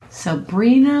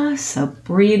Sabrina.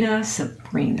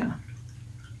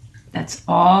 That's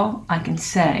all I can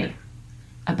say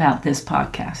about this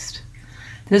podcast.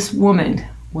 This woman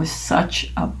was such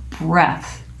a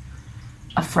breath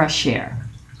of fresh air.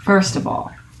 First of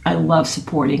all, I love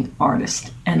supporting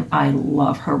artists, and I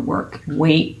love her work.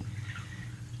 Wait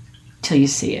till you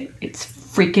see it. It's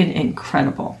freaking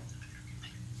incredible.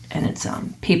 And it's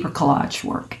paper collage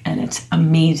work, and it's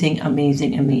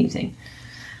amazing.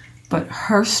 But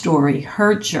her story,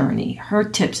 her journey, her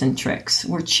tips and tricks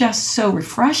were just so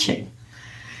refreshing.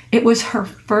 It was her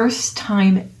first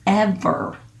time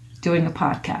ever doing a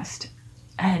podcast,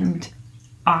 and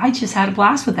I just had a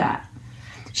blast with that.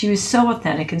 She was so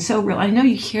authentic and so real. I know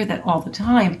you hear that all the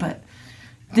time, but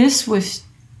this was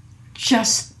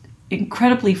just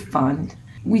incredibly fun.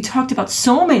 We talked about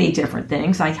so many different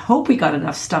things. I hope we got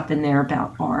enough stuff in there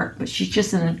about art, but she's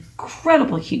just an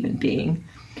incredible human being.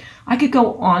 I could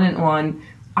go on and on.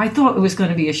 I thought it was going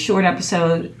to be a short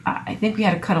episode. I think we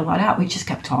had to cut a lot out. We just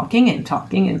kept talking. I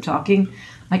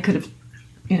could have,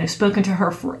 spoken to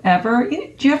her forever.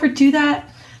 Do you ever do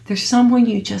that? There's someone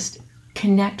you just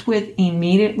connect with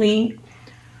immediately.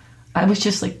 I was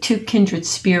just like two kindred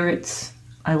spirits.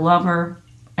 I love her.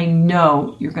 I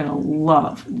know you're going to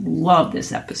love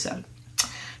this episode.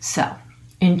 So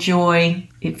enjoy.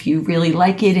 If you really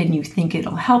like it and you think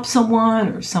it'll help someone,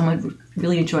 or someone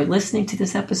really enjoyed listening to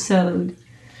this episode,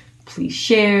 please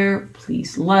share,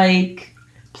 please like,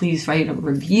 please write a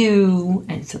review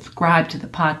and subscribe to the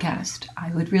podcast.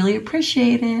 I would really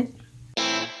appreciate it.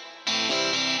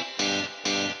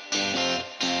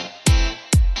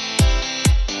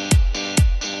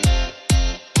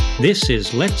 This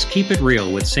is Let's Keep It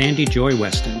Real with Sandy Joy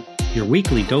Weston, your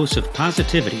weekly dose of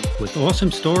positivity with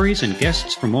awesome stories and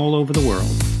guests from all over the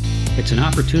world. It's an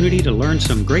opportunity to learn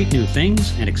some great new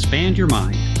things and expand your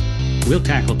mind. We'll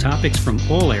tackle topics from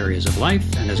all areas of life,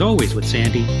 and as always with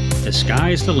Sandy, the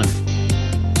sky's the limit.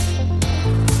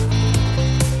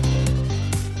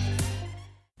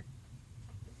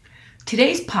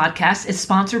 Today's podcast is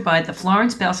sponsored by the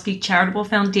Florence Belsky Charitable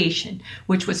Foundation,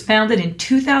 which was founded in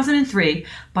 2003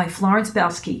 by Florence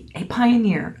Belsky, a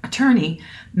pioneer, attorney,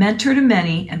 mentor to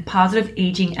many, and positive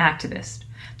aging activist.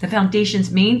 The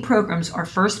foundation's main programs are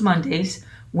First Mondays,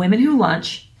 Women Who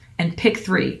Lunch, and Pick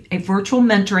 3, a virtual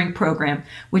mentoring program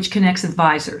which connects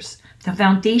advisors. The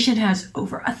foundation has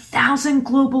over 1,000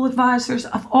 global advisors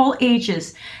of all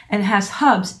ages and has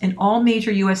hubs in all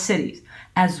major U.S. cities,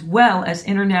 as well as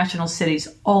international cities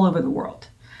all over the world.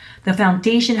 The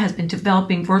foundation has been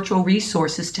developing virtual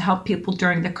resources to help people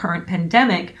during the current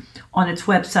pandemic on its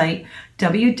website,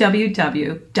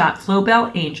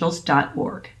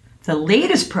 www.flowbellangels.org. The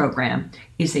latest program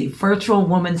is a virtual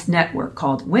women's network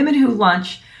called Women Who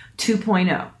Lunch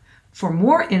 2.0. For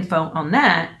more info on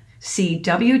that, see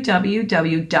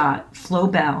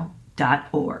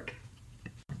www.flowbell.org.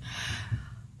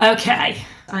 Okay,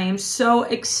 I am so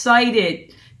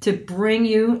excited to bring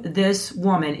you this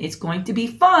woman. It's going to be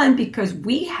fun because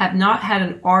we have not had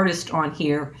an artist on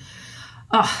here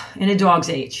in a dog's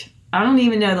age. I don't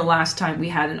even know the last time we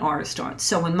had an artist on.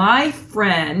 So when my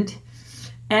friend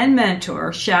and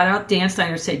mentor, shout out Dan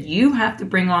Steiner, said, you have to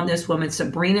bring on this woman,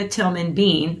 Sabrina Tillman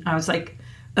Bean, I was like,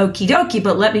 okie dokie,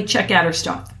 but let me check out her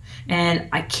stuff. And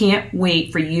I can't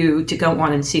wait for you to go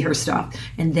on and see her stuff.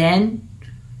 And then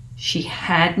she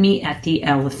had me at the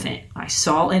elephant. I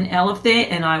saw an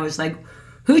elephant and I was like,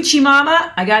 hoochie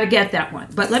mama, I got to get that one.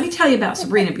 But let me tell you about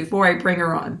Sabrina before I bring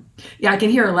her on. Yeah, I can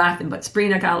hear her laughing, but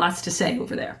Sabrina got lots to say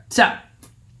over there. So,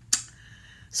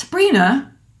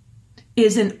 Sabrina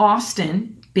is an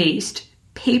Austin-based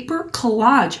paper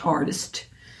collage artist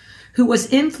who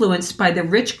was influenced by the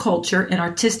rich culture and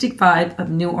artistic vibe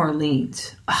of New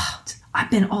Orleans. Oh,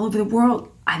 I've been all over the world.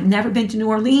 I've never been to New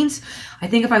Orleans. I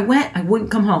think if I went, I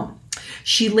wouldn't come home.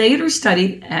 She later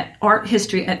studied art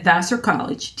history at Vassar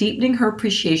College, deepening her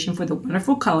appreciation for the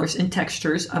wonderful colors and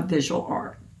textures of visual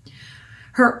art.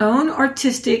 Her own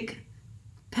artistic,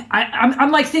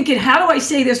 I'm like thinking, how do I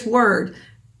say this word?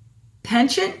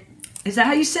 Penchant? Is that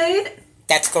how you say it?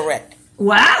 That's correct.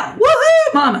 Wow.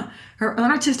 Woohoo, mama. Her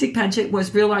own artistic penchant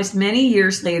was realized many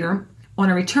years later on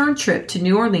a return trip to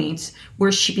New Orleans,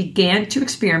 where she began to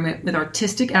experiment with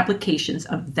artistic applications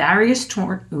of various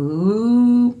torn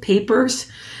papers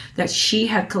that she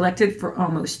had collected for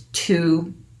almost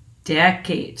 2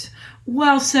 decades.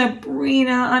 Well,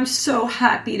 Sabrina, I'm so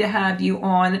happy to have you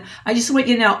on. I just want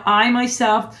you to know, I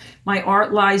myself, my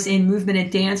art lies in movement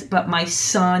and dance, but my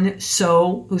son,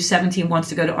 So, who's 17, wants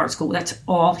to go to art school. That's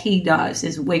all he does,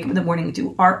 is wake up in the morning and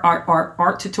do art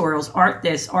tutorials, art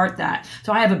this, art that.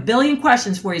 So I have a billion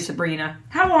questions for you, Sabrina.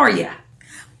 How are you?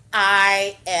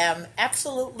 I am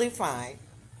absolutely fine.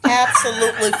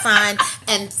 Absolutely fine.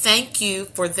 And thank you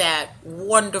for that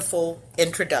wonderful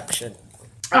introduction.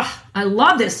 Oh, I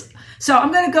love this. So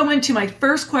I'm going to go into my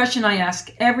first question I ask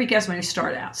every guest when I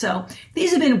start out. So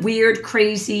these have been weird,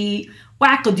 crazy,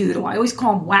 wackadoodle. I always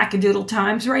call them wackadoodle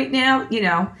times right now. You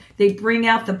know, they bring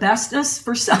out the bestness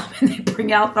for some and they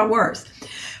bring out the worst.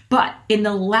 But in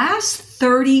the last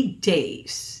 30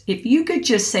 days, if you could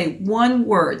just say one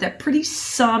word that pretty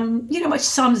much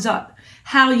sums up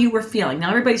how you were feeling.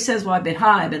 Now, everybody says, well, I've been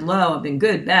high, I've been low, I've been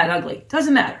good, bad, ugly.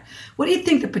 Doesn't matter. What do you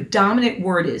think the predominant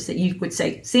word is that you would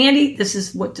say, Sandy, this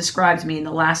is what describes me in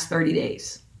the last 30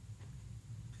 days?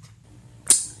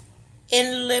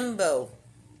 In limbo.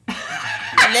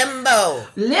 Limbo.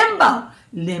 Limbo.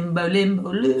 Limbo, limbo,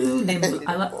 limbo.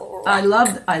 I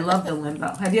love the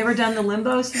limbo. Have you ever done the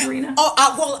limbo, Sabrina?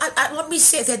 Let me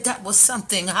say that was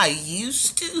something I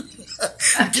used to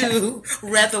do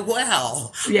rather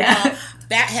well. Yeah.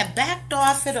 Have backed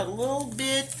off it a little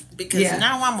bit because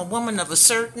now I'm a woman of a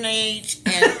certain age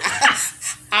and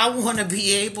I want to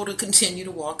be able to continue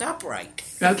to walk upright.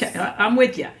 Okay, I'm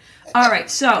with you. All right,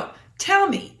 so tell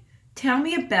me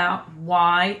about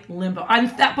why limbo.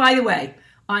 By the way,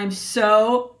 I'm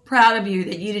so proud of you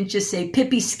that you didn't just say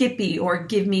Pippy Skippy or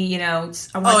give me, I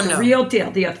want the real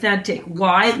deal, the authentic.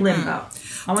 Why limbo?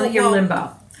 I want to hear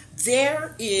limbo.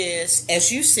 There is,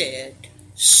 as you said,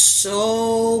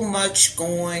 so much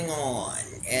going on.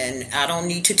 And I don't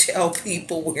need to tell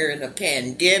people we're in a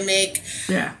pandemic.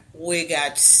 Yeah. We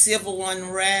got civil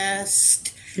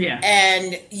unrest. Yeah.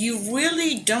 And you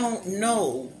really don't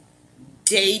know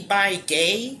day by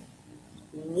day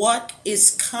what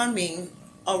is coming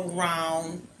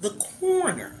around the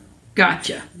corner.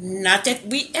 Gotcha. Not that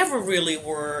we ever really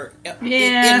were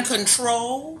in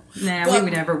control. Nah, we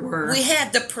never were. We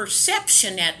had the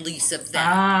perception, at least, of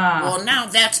that. Well, now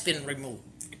that's been removed.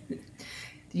 The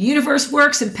universe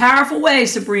works in powerful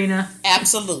ways, Sabrina.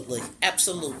 Absolutely.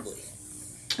 Absolutely.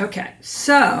 Okay,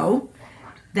 so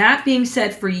that being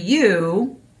said, for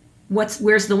you,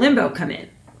 where's the limbo come in?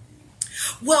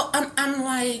 Well, I'm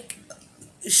like,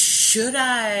 should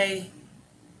I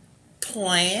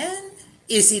plan?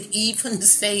 Is it even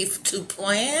safe to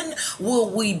plan? Will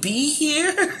we be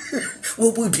here?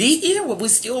 Will we be here? Will we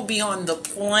still be on the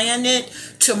planet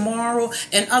tomorrow?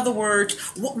 In other words,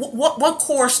 what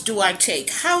course do I take?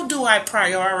 How do I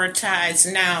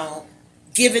prioritize now,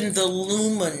 given the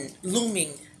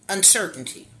looming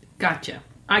uncertainty? Gotcha.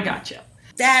 I gotcha.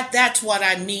 That's what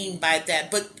I mean by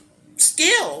that. But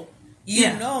still,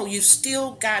 you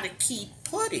still got to keep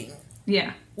putting.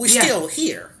 Yeah. We're still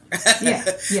here.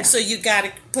 Yeah. So you got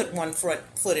to put one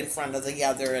foot in front of the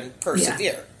other and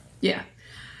persevere. Yeah.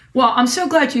 Well, I'm so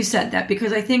glad you said that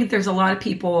because I think there's a lot of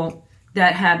people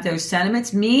that have those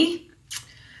sentiments. Me,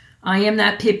 I am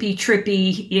that pippy,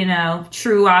 trippy,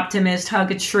 true optimist,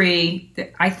 hug a tree.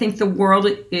 I think the world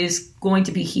is going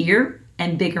to be here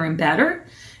and bigger and better.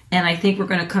 And I think we're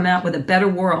going to come out with a better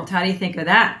world. How do you think of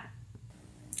that?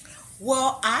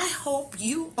 Well, I hope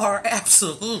you are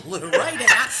absolutely right.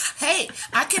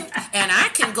 And I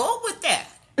can go with that.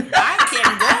 I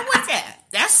can go with that.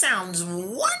 That sounds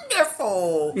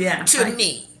wonderful to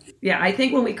me. Yeah, I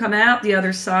think when we come out the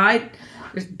other side,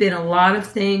 there's been a lot of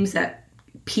things that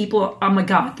people, oh my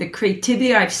God, the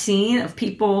creativity I've seen of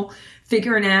people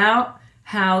figuring out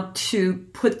how to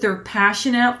put their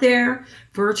passion out there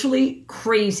virtually,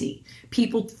 crazy.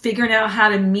 People figuring out how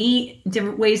to meet in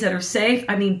different ways that are safe,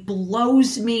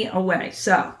 blows me away.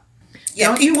 So,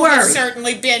 don't you worry. People have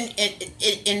certainly been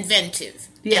inventive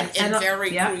and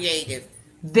very creative.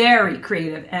 Very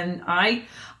creative. And I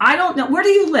don't know, where do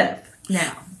you live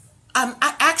now?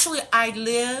 I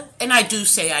live, and I do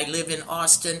say I live in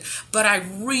Austin, but I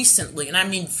recently, and I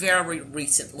mean very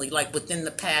recently, like within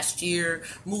the past year,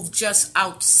 moved just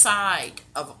outside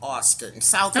of Austin,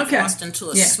 south of Austin, to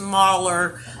a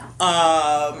smaller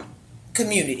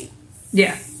community.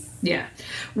 Yeah.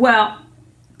 Well,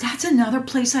 that's another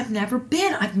place I've never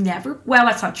been. Well,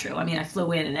 that's not true. I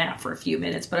flew in and out for a few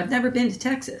minutes, but I've never been to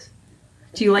Texas.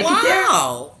 Do you like it there?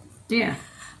 Wow. Yeah.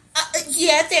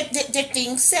 The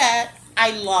things that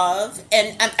I love,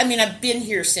 and I've been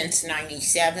here since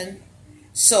 '97,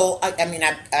 so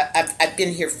I've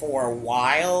been here for a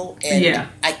while, and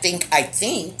I think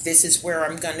this is where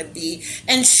I'm going to be.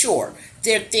 And sure,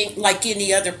 there are things like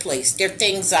any other place. There are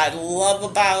things I love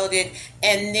about it,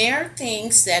 and there are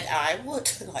things that I would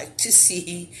like to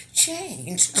see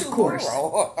change tomorrow.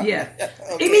 Of course, yeah,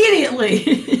 okay.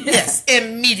 Immediately. Yes,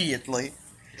 immediately.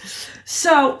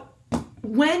 So,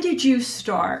 when did you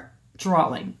start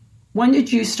drawing? When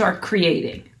did you start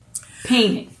creating?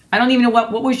 Painting? I don't even know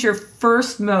what was your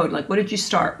first mode? Like, what did you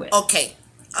start with? Okay.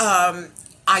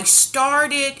 I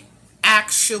started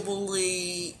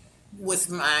actually with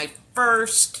my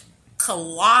first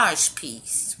collage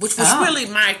piece, which was really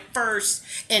my first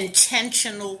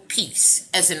intentional piece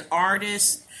as an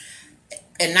artist,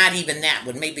 and not even that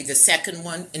one, maybe the second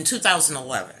one, in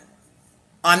 2011,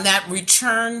 on that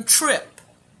return trip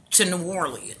to New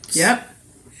Orleans. Yep.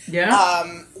 Yeah.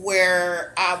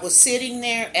 Where I was sitting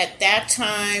there at that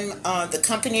time, the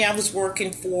company I was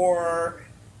working for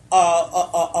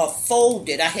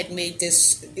folded. I had made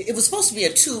this, it was supposed to be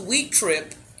a 2-week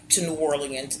trip to New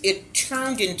Orleans. It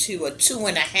turned into a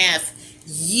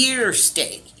 2.5-year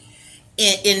stay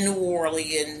in New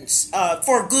Orleans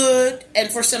for good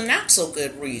and for some not so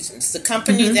good reasons. The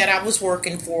company that I was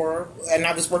working for, and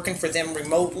I was working for them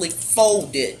remotely,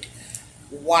 folded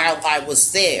while I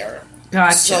was there.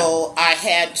 Gotcha. So I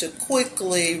had to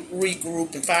quickly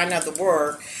regroup and find other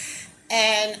work.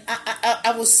 And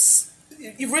I was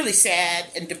really sad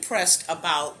and depressed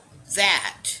about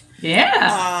that.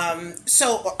 Yeah.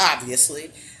 So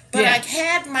obviously, but Yeah. I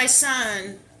had my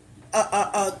son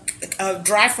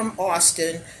drive from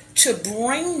Austin to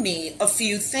bring me a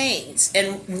few things,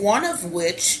 and one of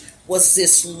which was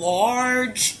this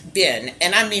large bin,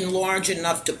 and I mean large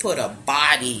enough to put a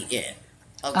body in.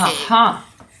 Okay,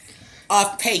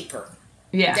 of paper.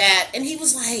 Yeah. And he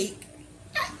was like,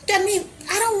 I mean,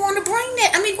 I don't want to bring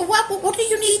that. I mean, what do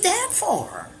you need that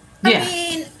for? Yeah. I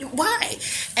mean, why?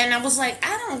 And I was like,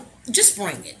 I don't, just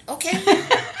bring it, okay?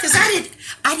 Because I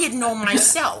didn't know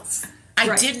myself. I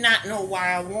Right. did not know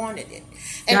why I wanted it.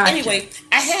 And Gotcha. anyway,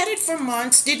 I had it for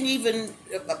months, didn't even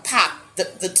pop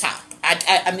the top.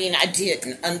 I mean, I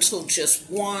didn't until just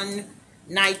one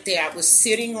night there. I was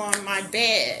sitting on my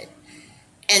bed,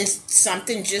 and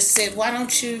something just said, why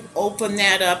don't you open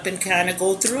that up and kind of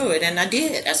go through it? And I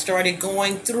did. I started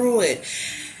going through it.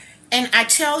 And I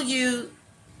tell you,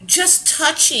 just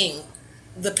touching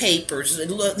the papers,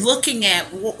 looking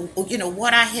at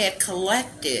what I had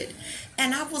collected,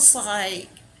 and I was like,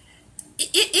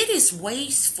 it is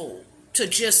wasteful to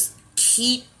just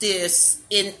keep this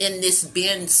in this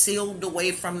bin sealed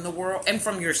away from the world and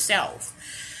from yourself.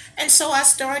 And so I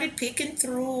started picking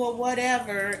through or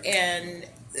whatever, and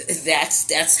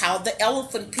that's how the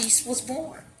elephant piece was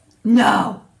born.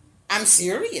 No. I'm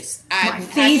serious. My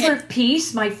favorite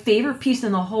piece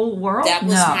in the whole world? That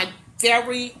was my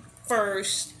very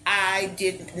first. I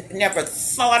never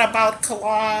thought about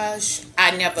collage.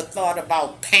 I never thought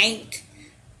about paint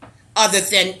other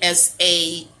than as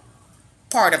a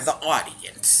part of the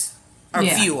audience,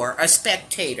 a viewer, a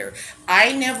spectator.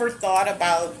 I never thought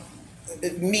about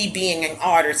me being an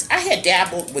artist. I had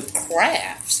dabbled with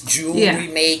crafts, jewelry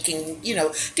making,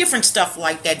 different stuff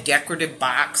like that, decorative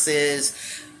boxes,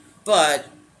 but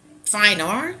fine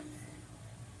art?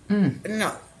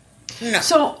 No.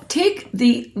 So take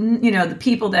the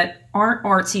people that aren't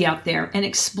artsy out there and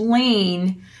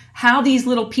explain how these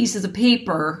little pieces of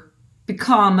paper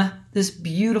become this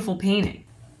beautiful painting.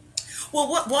 Well,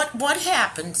 what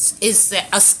happens is that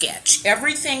a sketch.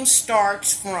 Everything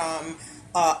starts from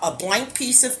a blank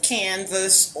piece of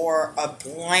canvas or a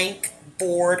blank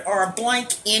board or a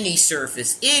blank any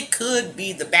surface. It could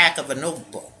be the back of a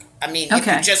notebook. I mean,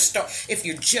 if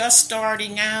you're just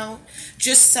starting out,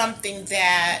 just something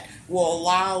that will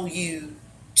allow you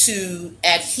to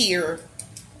adhere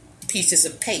pieces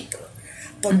of paper.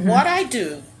 But what I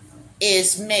do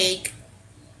is make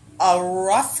a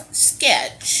rough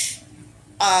sketch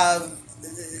of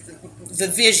the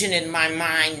vision in my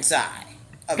mind's eye.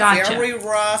 A very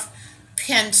rough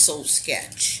pencil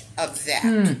sketch of that.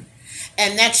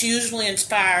 And that's usually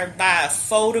inspired by a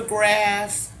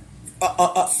photograph.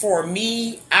 For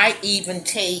me, I even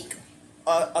take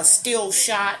a still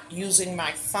shot using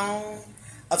my phone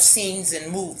of scenes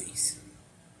in movies.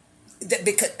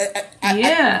 Because and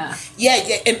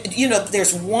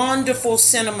there's wonderful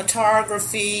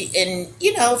cinematography, and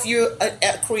if you're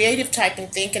a creative type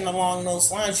and thinking along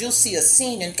those lines, you'll see a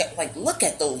scene and look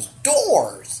at those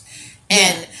doors.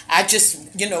 And I just,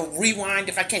 rewind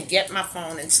if I can get my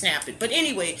phone and snap it. But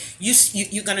anyway,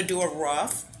 you're going to do a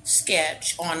rough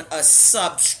sketch on a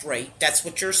substrate. That's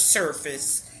what your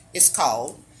surface is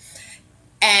called.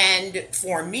 And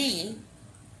for me,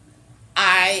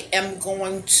 I am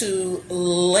going to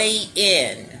lay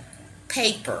in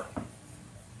paper.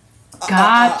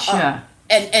 Gotcha.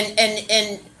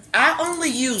 And I only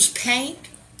use paint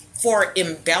for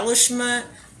embellishment.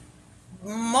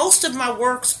 Most of my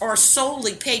works are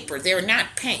solely paper. They're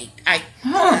not paint.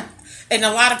 And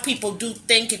a lot of people do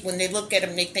think it when they look at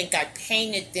them. They think I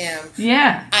painted them.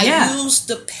 I use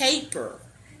the paper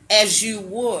as you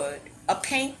would a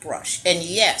paintbrush. And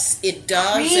yes, it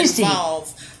does Crazy.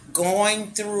 involve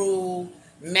going through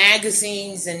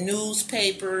magazines and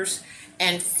newspapers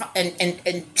and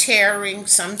tearing.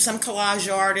 Some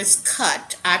collage artists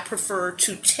cut. I prefer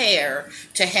to tear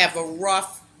to have a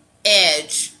rough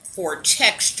edge for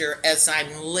texture as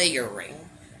I'm layering.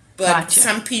 But Gotcha.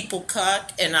 some people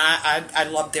cut, and I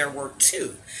love their work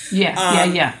too.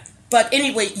 Yeah. But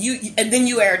anyway, you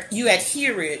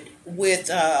adhere it with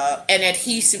an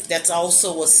adhesive that's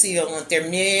also a sealant. There are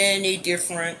many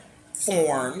different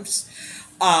forms,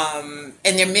 and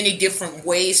there are many different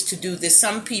ways to do this.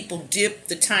 Some people dip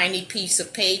the tiny piece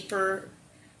of paper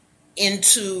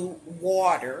into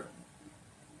water,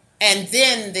 and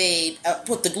then they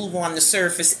put the glue on the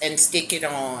surface and stick it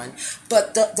on.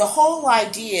 But the whole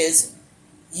idea is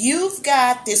you've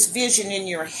got this vision in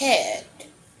your head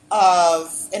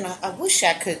of, and I wish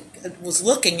was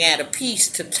looking at a piece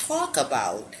to talk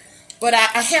about, but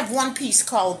I have one piece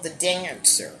called The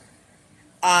Dancer.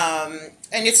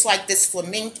 And it's like this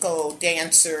flamenco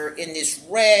dancer in this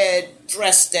red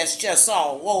dress that's just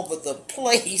all over the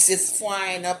place. It's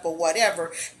flying up or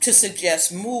whatever to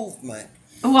suggest movement.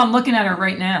 Oh, I'm looking at her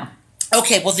right now.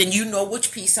 Okay, well then you know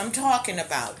which piece I'm talking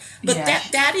about. But Yeah.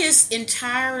 that is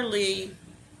entirely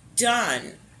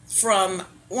done from,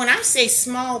 when I say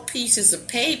small pieces of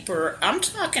paper, I'm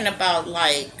talking about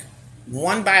like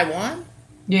one by one.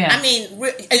 Yeah. I mean,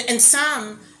 and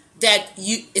some that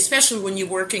you, especially when you're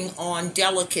working on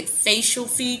delicate facial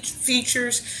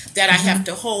features, that I have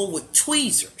to hold with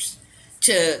tweezers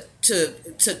to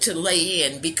lay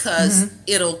in because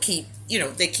it'll keep,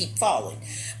 they keep falling.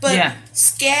 But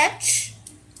sketch,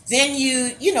 then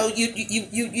you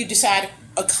decide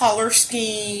a color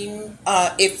scheme.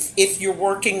 If you're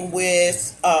working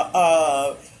with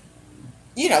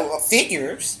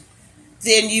figures,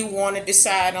 then you want to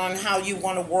decide on how you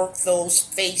want to work those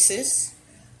faces,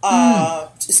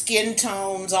 skin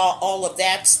tones, all of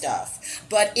that stuff.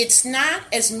 But it's not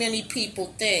as many people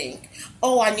think,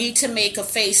 oh, I need to make a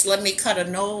face, let me cut a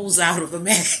nose out of a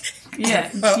man.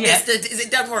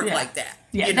 It doesn't work like that.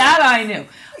 Yeah, that I knew.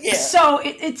 Yeah. So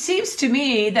it seems to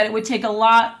me that it would take a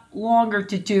lot longer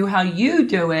to do how you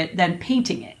do it than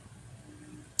painting it.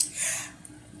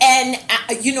 And,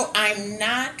 I'm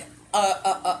not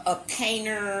a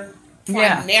painter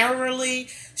primarily,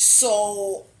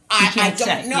 so I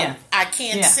don't know. Yeah. I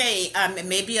can't say I'm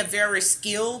maybe a very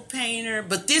skilled painter,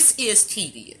 but this is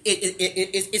tedious.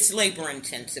 It's labor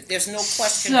intensive. There's no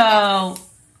question about it.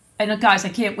 And guys, I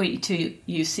can't wait till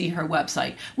you see her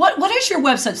website. What is your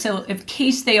website? So, in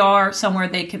case they are somewhere,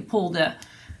 they can pull the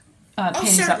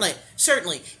paintings up.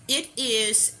 Certainly. It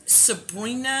is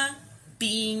Sabrina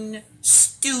Bean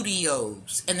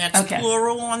Studios, and that's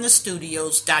plural on the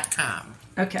studios.com.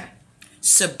 Okay.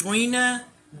 Sabrina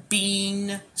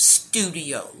Bean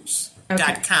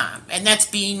Studios.com. And that's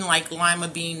bean like lima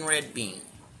bean, red bean.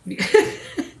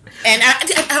 And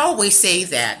I always say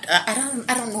that. I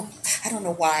don't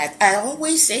know why. I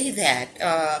always say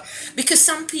that because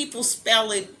some people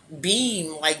spell it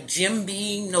bean like Jim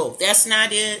Beam. No, that's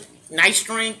not it. Nice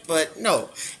drink, but no,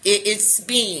 it's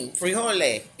bean,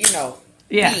 frijole.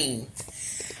 Bean.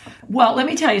 Well, let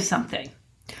me tell you something.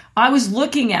 I was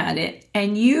looking at it,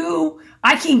 and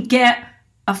I can get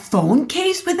a phone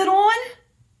case with it on.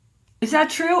 Is that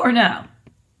true or no?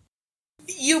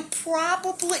 You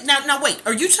probably now wait.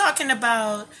 Are you talking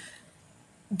about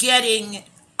getting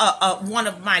one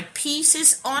of my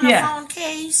pieces on a phone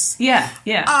case? Yeah.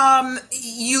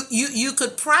 You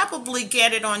could probably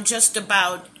get it on just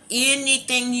about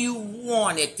anything you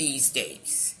wanted these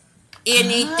days.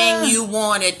 Anything you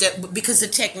wanted, because the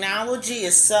technology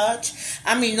is such.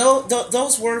 I mean,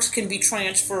 those works can be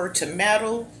transferred to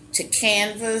metal, to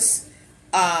canvas,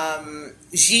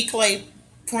 giclée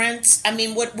prints. I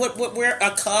mean, where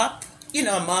a cup, a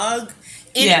mug,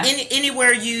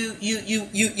 anywhere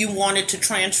you wanted to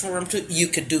transfer them to, you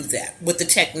could do that with the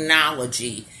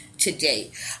technology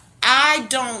today. I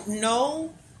don't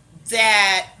know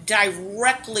that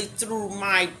directly through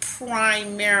my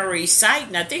primary site,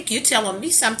 and I think you're telling me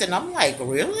something. I'm like,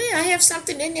 really? I have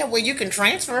something in there where you can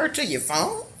transfer it to your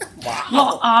phone? Wow.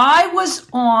 Well, I was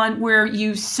on where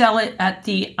you sell it at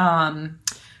the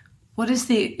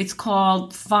it's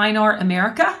called Fine Art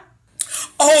America.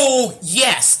 Oh,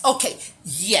 yes. Okay.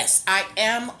 Yes, I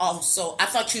am also. I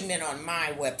thought you meant on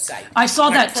my website. I saw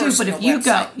that too, but if you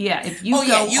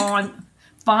website. go on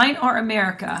Fine Art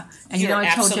America, and You're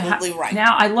I told you absolutely right.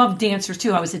 Now I love dancers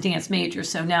too. I was a dance major,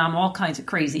 so now I'm all kinds of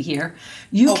crazy here.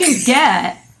 You can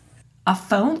get a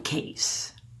phone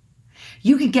case.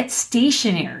 You can get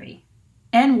stationery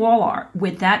and wall art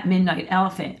with that Midnight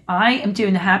Elephant. I am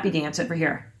doing the happy dance over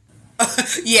here.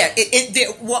 Yeah,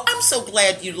 well, I'm so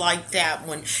glad you like that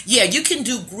one. Yeah, you can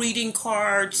do greeting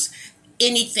cards,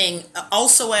 anything.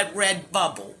 Also at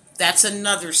Redbubble. That's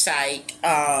another site.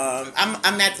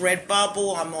 I'm at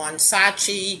Redbubble. I'm on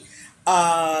Sachi.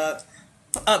 Uh,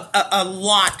 a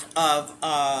lot of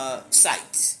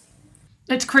sites.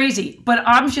 It's crazy. But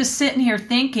I'm just sitting here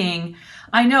thinking,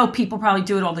 I know people probably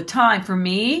do it all the time. For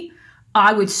me,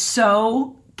 I would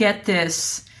so get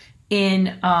this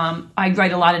in, I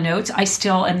write a lot of notes. I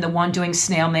still am the one doing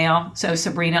snail mail. So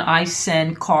Sabrina, I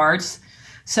send cards.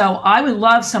 So I would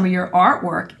love some of your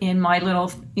artwork in my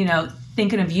little,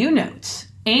 thinking of you notes.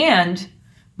 And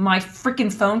my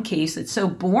freaking phone case that's so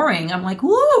boring. I'm like,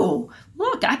 whoa,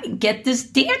 look, I can get this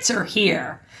dancer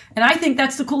here. And I think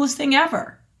that's the coolest thing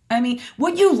ever. I mean,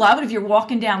 would you love it if you're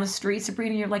walking down the street,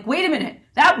 Sabrina, and you're like, wait a minute,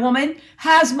 that woman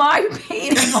has my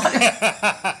painting on it.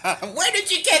 Where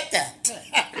did you get that?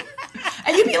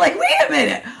 And you'd be like, wait a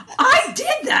minute, I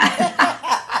did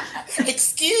that.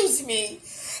 Excuse me.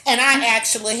 And I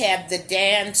actually have the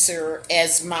dancer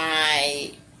as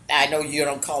my, I know you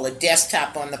don't call it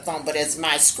desktop on the phone, but as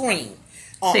my screen.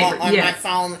 On my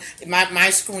phone,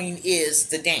 my screen is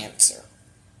the dancer.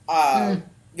 And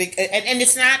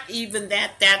it's not even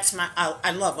that. That's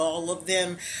I love all of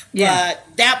them. Yeah.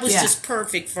 But that was just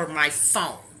perfect for my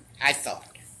phone, I thought.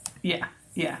 Yeah,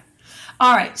 yeah.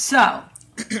 All right, so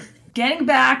getting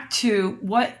back to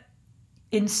what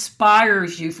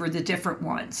inspires you for the different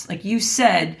ones. Like you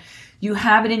said, you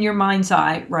have it in your mind's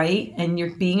eye, right? And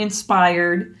you're being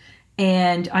inspired.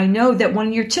 And I know that one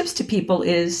of your tips to people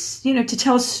is, to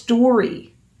tell a story,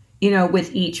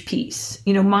 with each piece,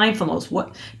 mindfulness,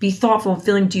 be thoughtful and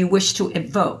feeling do you wish to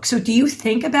evoke. So do you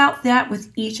think about that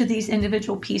with each of these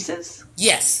individual pieces?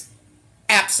 Yes,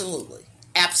 absolutely.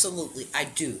 Absolutely, I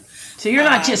do. So you're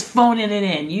not just phoning it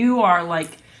in. You are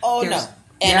like, oh no.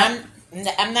 And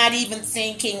I'm not even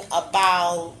thinking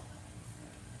about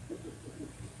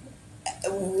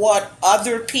what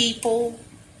other people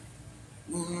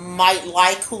might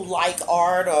like who like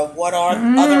art or what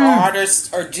other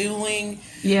artists are doing.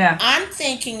 Yeah. I'm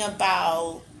thinking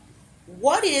about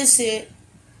what is it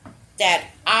that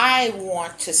I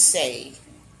want to say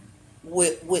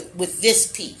with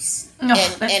this piece. No,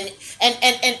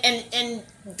 and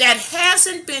that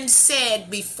hasn't been said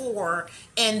before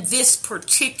in this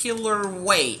particular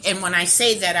way. And when I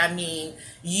say that, I mean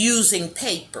using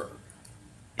paper.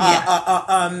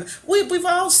 Yeah. We've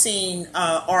all seen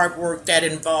artwork that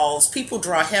involves people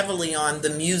draw heavily on the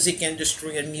music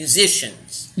industry and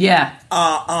musicians. Yeah.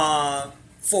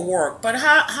 For work, but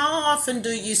how often do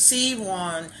you see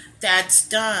one that's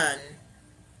done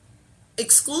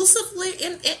exclusively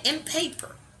in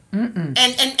paper?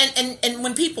 And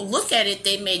when people look at it,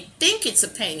 they may think it's a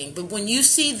painting, but when you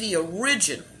see the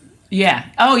original,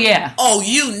 yeah, oh yeah,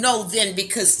 then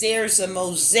because there's a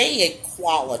mosaic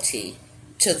quality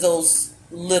to those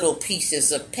little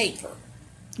pieces of paper.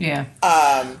 Yeah.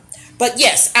 But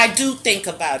yes, I do think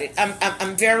about it.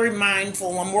 I'm very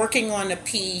mindful. I'm working on a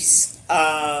piece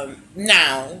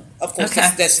now, of course,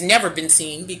 that's never been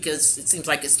seen because it seems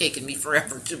like it's taken me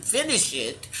forever to finish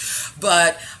it.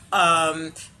 But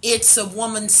it's a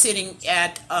woman sitting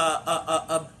at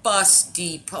a bus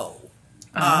depot.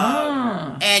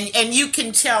 And you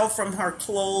can tell from her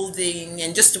clothing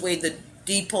and just the way the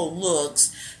depot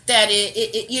looks that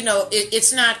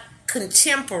it's not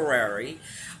contemporary.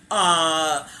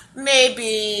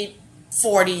 Maybe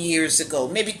 40 years ago,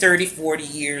 maybe 30, 40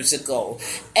 years ago.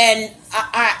 And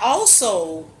I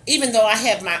also, even though I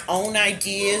have my own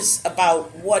ideas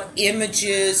about what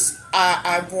images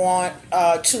I want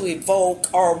to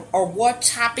evoke or what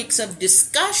topics of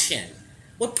discussion,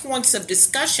 what points of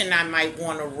discussion I might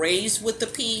want to raise with the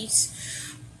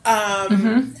piece,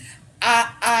 I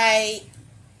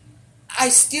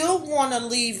still want to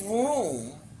leave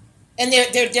room, and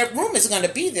their room is going to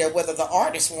be there whether the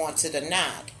artist wants it or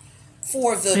not,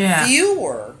 for the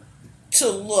viewer to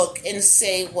look and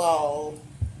say, well,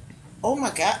 oh my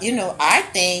God, I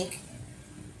think,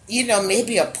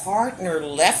 maybe a partner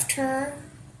left her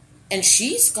and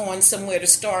she's going somewhere to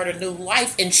start a new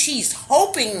life and she's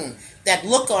hoping that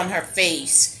look on her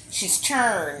face, she's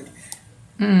turned.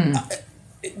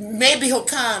 Maybe he'll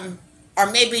come,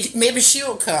 or maybe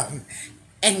she'll come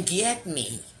and get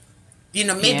me.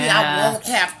 Maybe I won't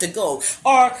have to go.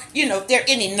 Or, there are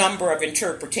any number of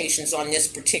interpretations on this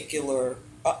particular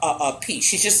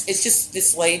piece. It's just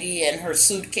this lady and her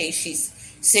suitcase. She's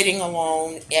sitting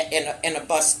alone in a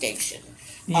bus station.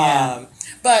 Yeah.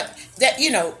 But that,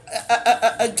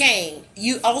 again,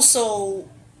 you also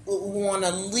want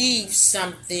to leave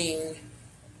something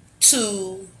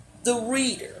to the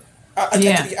reader.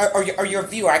 Yeah. or your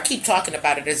viewer. I keep talking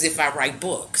about it as if I write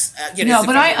books. No, as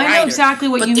but if I'm a I know writer. exactly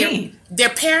what But you mean. they're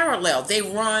parallel. They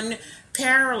run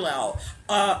parallel.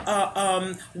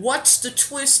 What's the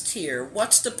twist here?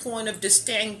 What's the point of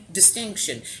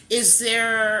distinction? Is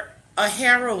there a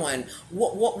heroine?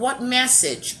 What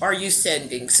message are you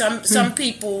sending? Some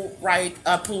people write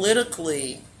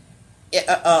politically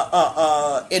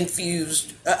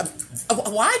infused.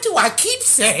 Why do I keep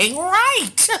saying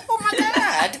right? Oh my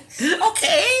God.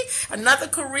 Okay, another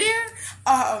career.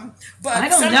 But I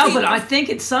don't some know, but people, I think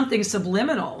it's something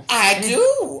subliminal. I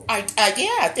do.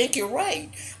 Yeah, I think you're right.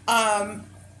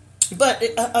 But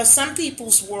some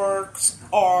people's works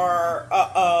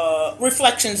are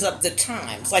reflections of the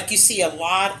times. Like you see a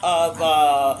lot of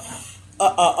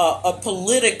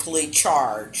politically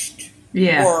charged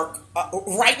Yeah. work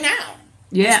right now.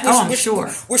 Yeah. Oh, I'm sure.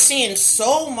 We're seeing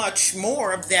so much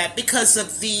more of that because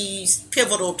of these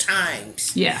pivotal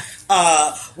times Yeah.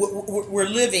 we're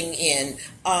living in.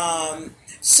 I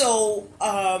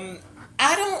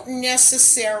don't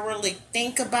necessarily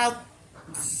think about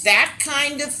that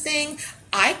kind of thing.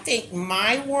 I think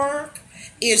my work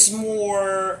is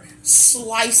more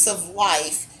slice of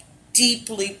life,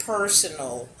 deeply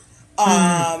personal.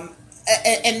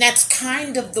 And that's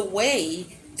kind of the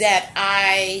way that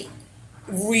I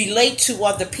relate to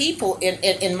other people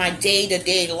in my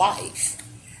day-to-day life.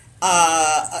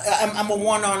 I'm a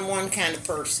one-on-one kind of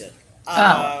person.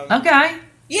 Oh, okay.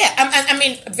 Yeah, I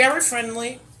mean, very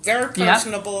friendly, very Yeah.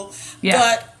 personable, Yeah.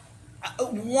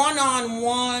 but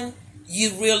one-on-one,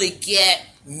 you really get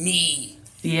me,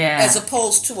 Yeah. as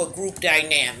opposed to a group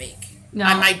dynamic. No.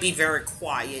 I might be very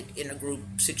quiet in a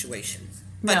group situation.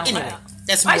 But No, anyway, I-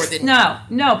 that's more than...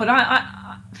 no, but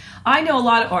I know a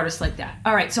lot of artists like that.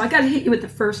 All right, so I got to hit you with the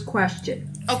first question.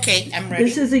 Okay, I'm ready.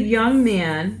 This is a young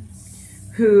man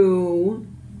who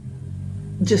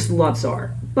just loves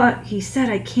art, but he said,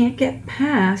 I can't get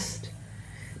past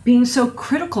being so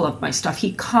critical of my stuff.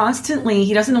 He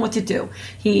doesn't know what to do.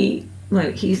 He's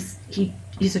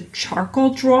a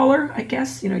charcoal drawer, I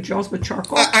guess. Draws with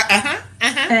charcoal.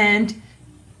 And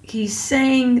he's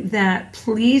saying that,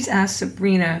 please ask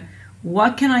Sabrina,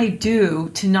 what can I do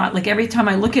to not, like, every time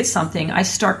I look at something, I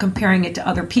start comparing it to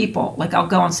other people. Like, I'll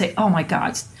go and say, oh my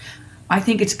God, I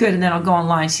think it's good. And then I'll go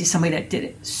online and see somebody that did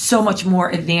it so much more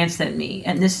advanced than me.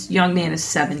 And this young man is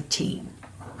 17.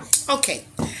 Okay.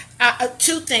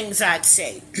 Two things I'd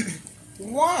say.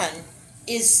 One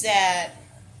is that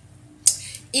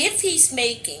if he's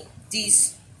making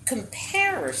these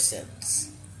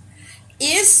comparisons,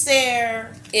 is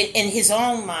there, in his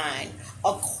own mind,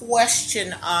 a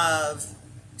question of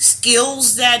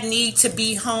skills that need to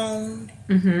be honed?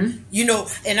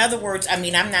 Mm-hmm. In other words, I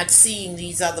mean, I'm not seeing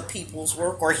these other people's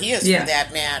work, or his for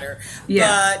that matter.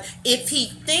 Yeah. But if he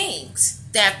thinks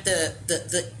that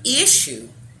the issue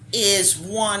is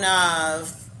one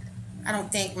of, I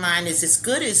don't think mine is as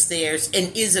good as theirs,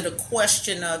 and is it a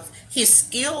question of his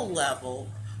skill level?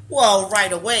 Well,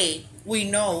 right away, we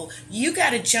know you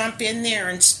got to jump in there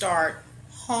and start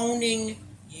honing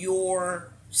your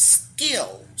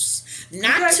skills,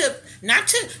 not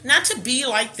to be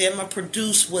like them or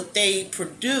produce what they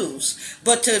produce,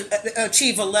 but to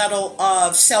achieve a level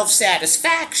of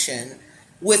self-satisfaction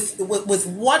with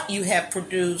what you have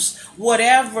produced,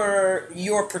 whatever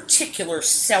your particular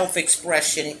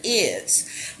self-expression is.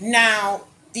 Now,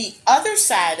 the other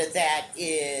side of that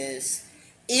is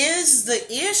the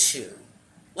issue.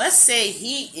 Let's say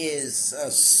he is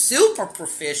super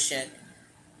proficient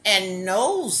and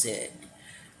knows it.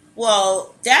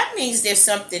 Well, that means there's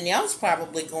something else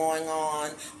probably going on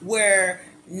where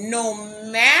no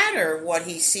matter what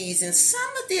he sees, and some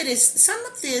of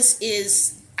this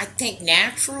is, I think,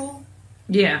 natural.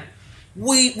 Yeah.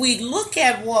 We look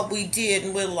at what we did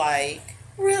and we're like,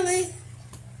 really?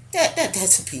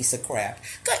 That's a piece of crap.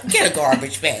 Get a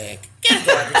garbage bag. Get a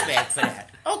garbage bag for that.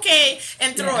 Okay?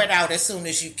 And throw it out as soon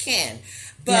as you can.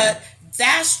 But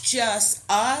that's just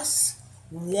us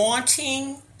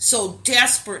wanting so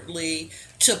desperately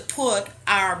to put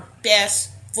our best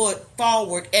foot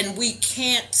forward, and we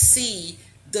can't see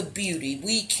the beauty.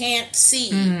 We can't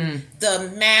see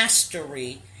the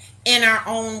mastery in our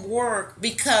own work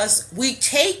because we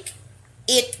take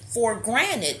it for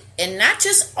granted. And not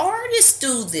just artists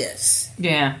do this.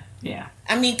 Yeah.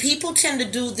 I mean, people tend to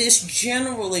do this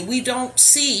generally. We don't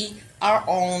see our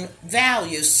own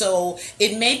value. So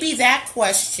it may be that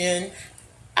question.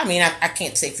 I mean, I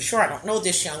can't say for sure. I don't know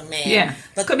this young man. Yeah.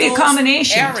 But Could be a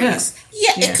combination, too.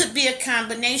 Yeah, it could be a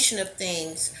combination of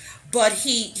things. But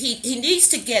he needs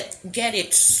to get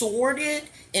it sorted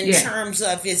in terms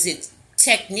of, is it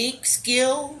technique,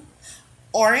 skill,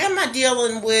 or am I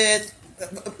dealing with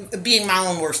being my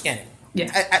own worst enemy?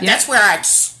 Yeah. That's where I'd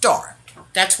start.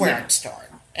 That's where Yeah. I'd start.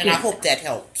 And I hope that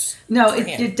helps. No, for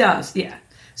him. it does, yeah.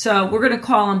 So we're going to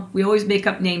call him, we always make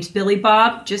up names, Billy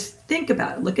Bob. Just think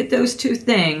about it. Look at those two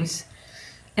things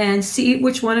and see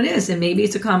which one it is. And maybe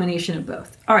it's a combination of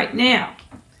both. All right, now,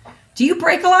 do you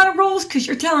break a lot of rules? Because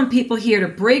you're telling people here to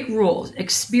break rules,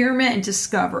 experiment and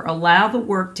discover, allow the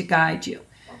work to guide you.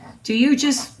 Do you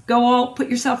just go all, put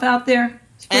yourself out there?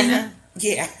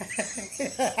 Yeah,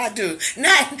 I do.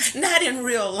 Not in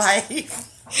real life.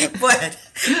 But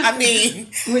I mean,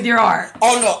 With your art.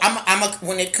 oh no,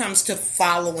 when it comes to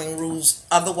following rules.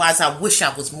 Otherwise, I wish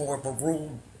I was more of a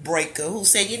rule breaker who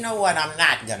said, you know what, I'm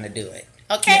not gonna do it.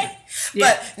 Okay,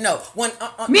 Yeah. but no, when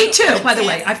Me too, by the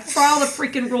way. I follow the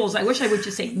freaking rules. I wish I would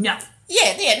just say no.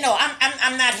 no,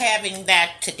 I'm not having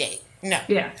that today. No.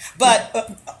 Yeah. But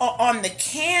on the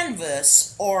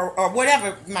canvas or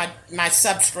whatever my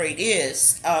substrate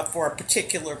is for a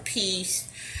particular piece,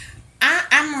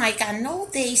 I'm like, I know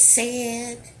they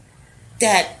said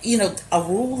that, a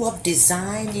rule of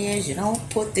design is you don't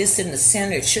put this in the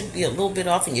center. It should be a little bit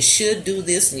off, and you should do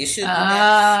this, and you should do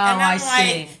that. And I'm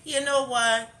I like, you know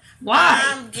what? Why?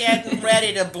 I'm getting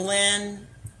ready to blend.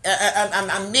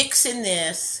 I'm mixing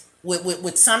this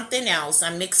with something else.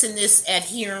 I'm mixing this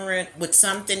adherent with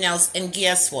something else. And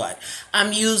guess what?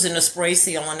 I'm using a spray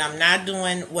seal, and I'm not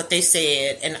doing what they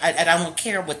said. And I don't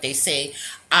care what they say.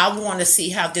 I want to see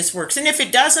how this works. And if it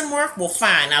doesn't work, well,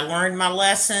 fine. I learned my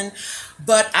lesson.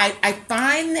 But I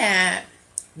find that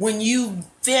when you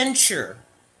venture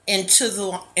into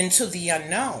the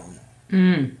unknown,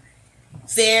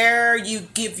 there you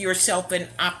give yourself an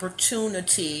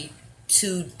opportunity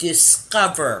to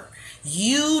discover.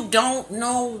 You don't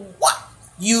know what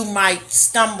you might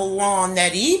stumble on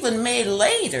that even may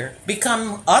later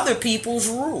become other people's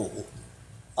rule.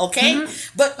 Okay,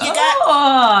 but you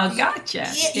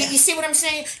Gotcha. You see what I'm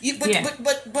saying?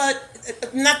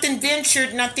 But nothing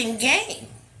ventured, nothing gained.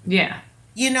 Yeah.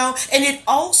 And it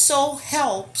also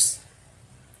helps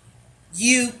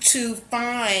you to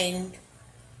find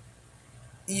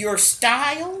your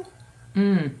style,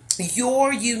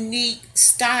 your unique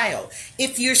style.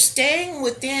 If you're staying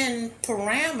within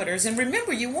parameters, and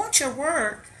remember, you want your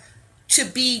work to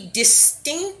be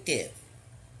distinctive.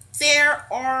 There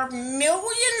are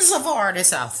millions of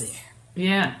artists out there.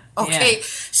 Yeah. Okay, Yeah.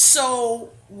 so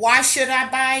why should I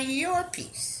buy your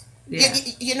piece? Yeah.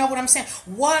 You know what I'm saying?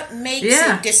 What makes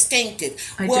Yeah. it distinctive?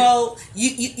 I Well,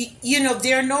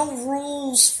 there are no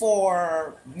rules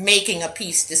for making a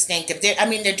piece distinctive.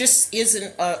 There just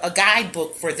isn't a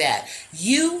guidebook for that.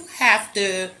 You have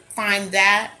to find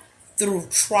that through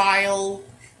trial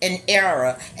and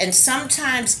error, and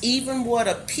sometimes even what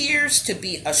appears to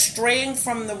be a straying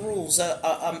from the rules,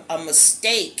 a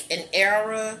mistake, an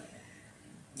error,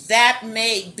 that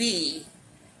may be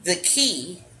the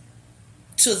key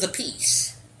to the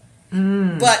piece.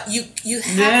 But you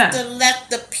have to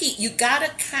let the piece. You gotta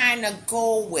kind of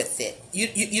go with it.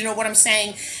 You know what I'm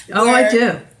saying? Oh, I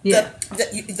do. Yeah.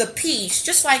 The piece,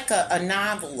 just like a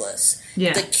novelist,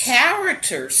 Yeah. the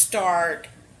characters start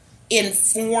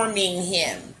informing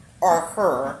him or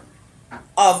her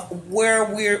of where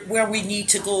we need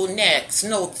to go next.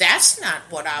 No, that's not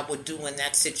what I would do in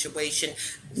that situation.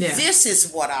 Yeah. This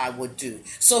is what I would do.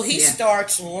 So he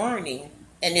starts learning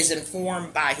and is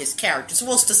informed by his characters.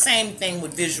 Well, it's the same thing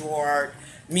with visual art,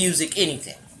 music,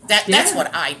 anything. That's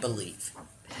what I believe.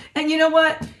 And you know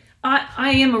what? I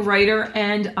am a writer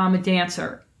and I'm a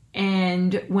dancer.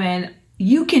 And when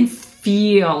you can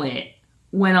feel it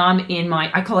when I'm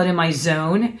I call it in my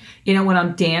zone, when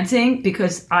I'm dancing,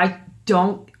 because I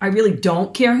really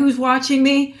don't care who's watching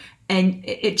me. And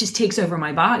it just takes over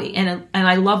my body. And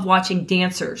I love watching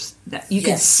dancers that you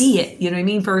can see it, you know what I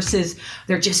mean? Versus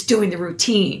they're just doing the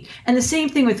routine. And the same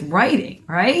thing with writing,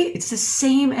 right? It's the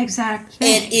same exact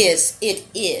thing. It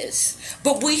is.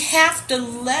 But we have to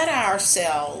let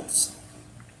ourselves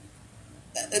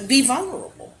be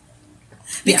vulnerable.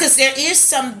 Because there is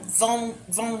some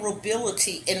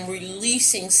vulnerability in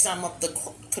releasing some of the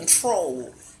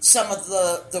control, some of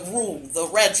the rule, the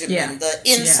regimen, the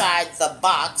inside the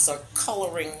box, or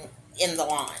coloring in the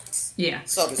lines. Yeah.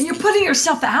 So to and speak. you're putting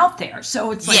yourself out there.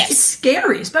 So it's like, it's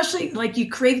scary, especially like you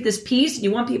create this piece and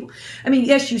you want people. I mean,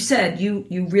 yes, you said you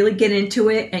really get into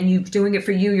it and you're doing it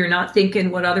for you. You're not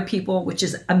thinking what other people, which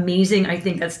is amazing. I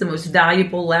think that's the most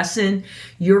valuable lesson.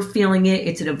 You're feeling it.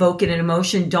 It's evoking an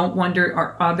emotion. Don't wonder,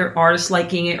 are other artists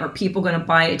liking it? Are people going to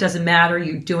buy it? It doesn't matter.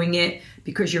 You're doing it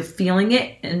because you're feeling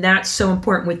it. And that's so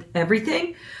important with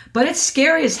everything. But it's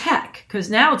scary as heck because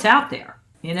now it's out there,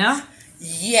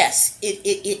 Yes,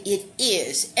 it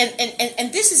is,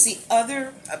 and this is the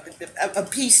other a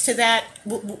piece to that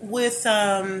with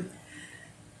art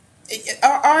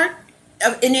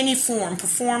in any form,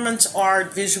 performance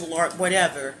art, visual art,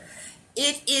 whatever.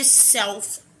 It is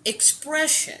self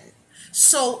expression.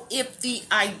 So if the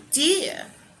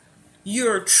idea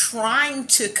you're trying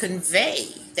to convey,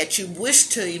 that you wish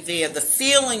to evoke, the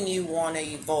feeling you want to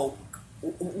evoke,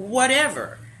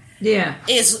 whatever, Yeah.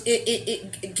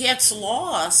 it gets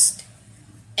lost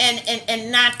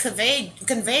and not conveyed,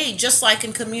 just like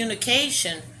in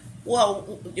communication. Well,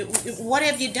 what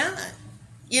have you done?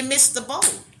 You missed the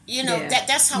boat. Yeah.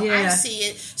 That's how I Yeah. see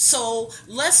it. So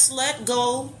let's let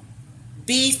go,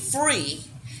 be free,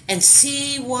 and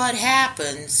see what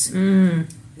happens when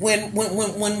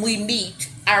we meet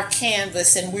our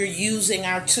canvas and we're using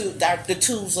the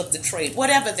tools of the trade,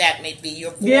 whatever that may be,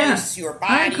 your voice, your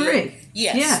body. I agree.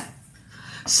 Yes. Yeah.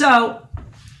 So,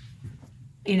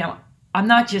 I'm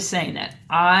not just saying that.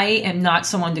 I am not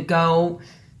someone to go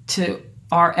to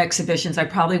our exhibitions. I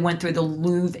probably went through the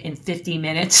Louvre in 50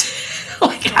 minutes.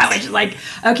 I was like,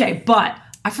 okay, but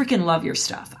I freaking love your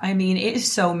stuff. I mean, it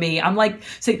is so me. I'm like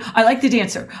saying, I like the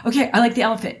dancer. Okay, I like the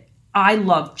elephant. I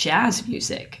love jazz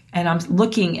music, and I'm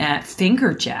looking at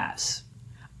finger jazz.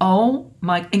 Oh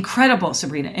my, incredible,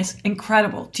 Sabrina. It's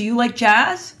incredible. Do you like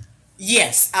jazz?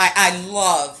 Yes,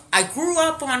 I grew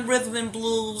up on rhythm and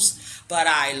blues, but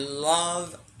I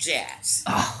love jazz.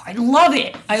 Oh, I love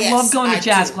it. I love going to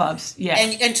jazz clubs. Yeah.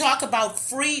 And talk about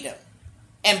freedom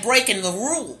and breaking the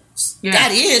rules. Yeah.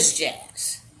 That is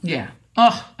jazz. Yeah.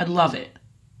 Oh, I love it.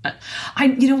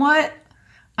 You know what?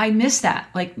 I miss that.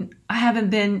 Like, I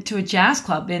haven't been to a jazz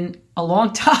club in a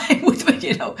long time with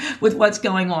what's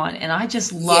going on. And I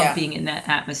just love being in that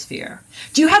atmosphere.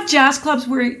 Do you have jazz clubs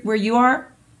where you are?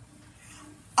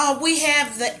 We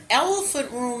have the Elephant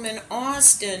Room in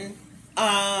Austin,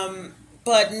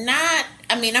 but not,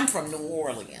 I'm from New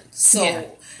Orleans.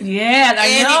 So yeah,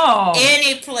 I know.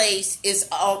 Any place is,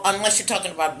 unless you're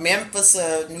talking about Memphis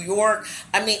or New York,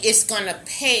 it's going to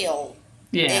pale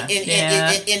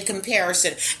in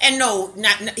comparison. And no,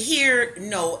 not here,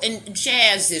 no. And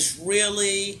jazz is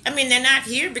really, they're not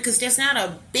here because there's not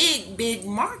a big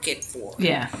market for it.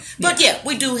 Yeah. But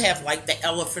we do have like the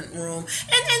Elephant Room,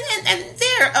 and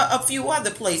there are a few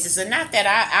other places, and not that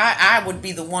I would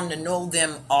be the one to know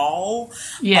them all.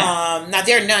 Yeah. Now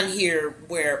there are none here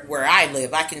where I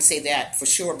live. I can say that for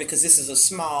sure because this is a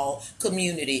small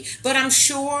community. But I'm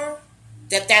sure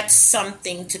that's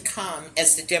something to come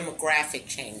as the demographic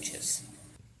changes.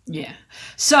 Yeah.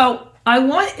 So I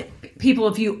want people,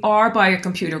 if you are by your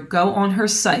computer, go on her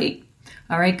site.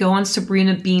 All right. Go on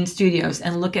Sabrina Bean Studios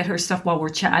and look at her stuff while we're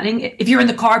chatting. If you're in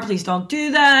the car, please don't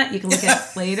do that. You can look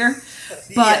at it later.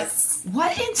 But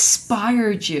what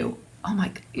inspired you? Oh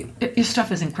my, your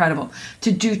stuff is incredible.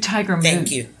 To do Tiger Moon.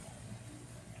 Thank you.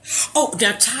 Oh,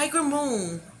 now Tiger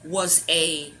Moon was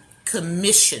a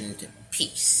commissioned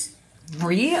piece.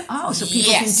 Really? Oh, so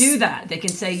people can do that. They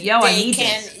can say, I need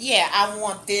this. Yeah, I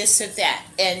want this or that.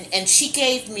 And she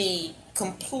gave me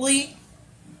complete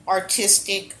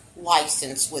artistic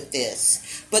license with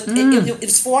this. But it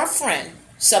was for a friend,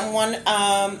 someone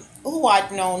who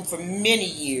I'd known for many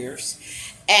years.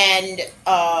 And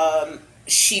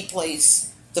she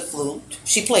plays the flute.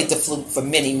 She played the flute for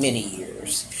many, many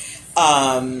years.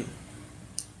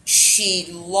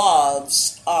 She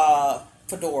loves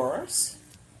fedoras.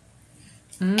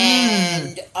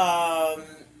 And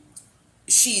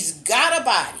she's got a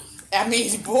body.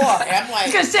 Boy, I'm like, I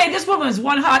was gonna say this woman is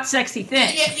one hot, sexy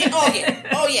thing.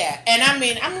 Oh yeah. And I'm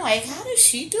like, how does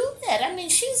she do that?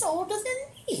 She's older than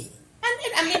me.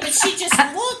 But she just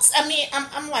looks.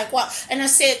 I'm like, wow. And I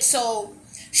said, so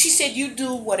she said, you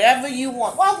do whatever you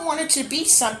want. Well, I wanted to be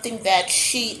something that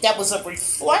was a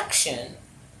reflection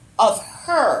of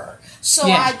her. So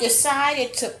I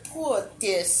decided to put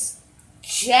this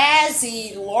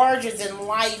jazzy,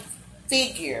 larger-than-life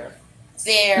figure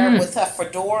there with her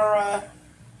fedora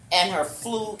and her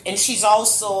flute, and she's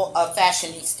also a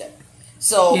fashionista.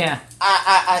 So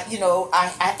I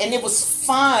and it was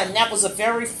fun. That was a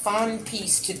very fun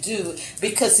piece to do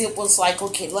because it was like,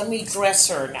 okay, let me dress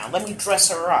her now. Let me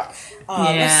dress her up.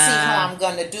 Let's see how I'm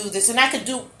going to do this, and I could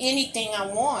do anything I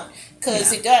want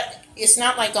because it's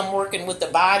not like I'm working with the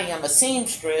body. I'm a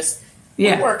seamstress.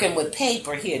 Yeah. We're working with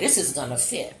paper here. This is gonna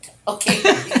fit, okay?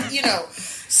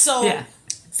 So that.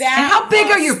 And how big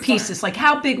are your pieces? Like,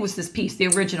 how big was this piece, the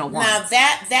original one? Now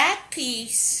that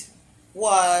piece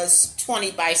was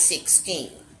 20 by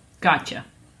 16. Gotcha.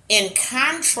 In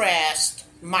contrast,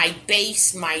 my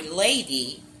bass, my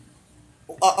lady,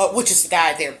 which is the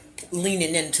guy there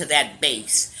leaning into that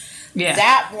bass, Yeah.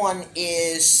 That one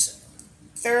is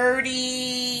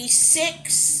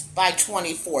 36 by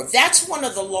 24. That's one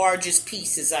of the largest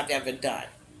pieces I've ever done.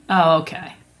 Oh,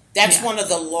 okay. That's Yeah. one of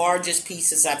the largest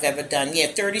pieces I've ever done. Yeah,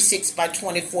 36 by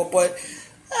 24, but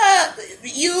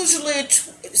usually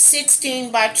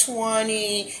 16 by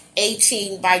 20,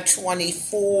 18 by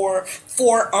 24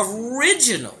 for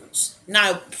originals.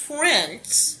 Now,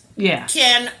 prints Yeah.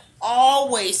 can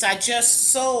always, I just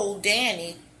sold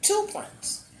Danny 2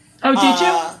 prints. Oh, did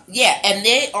you? Yeah, and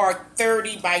they are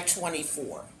 30 by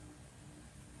 24.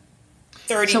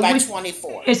 30 So by which-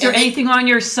 24. Is there And they- anything on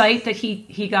your site that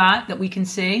he got that we can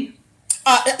see?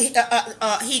 he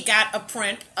got a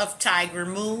print of Tiger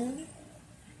Moon,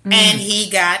 and he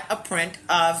got a print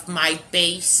of my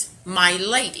base, My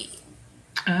Lady.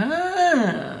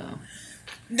 Oh.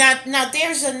 Now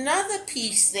there's another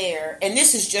piece there, and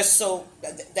this is just so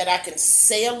that I can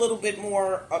say a little bit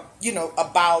more,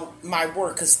 about my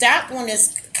work, because that one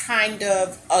is kind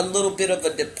of a little bit of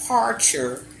a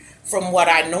departure from what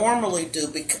I normally do,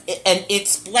 and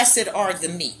it's Blessed Are the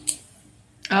Meek.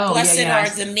 Oh, Blessed yeah, Are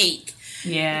yeah. the Meek.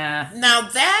 Yeah. Now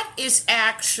that is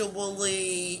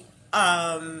actually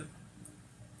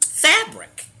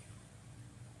fabric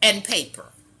and paper.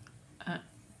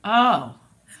 Oh.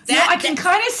 That- I can that-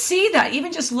 kind of see that.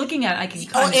 Even just looking at it, I can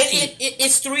kind of see.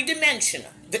 It's 3-dimensional.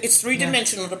 It's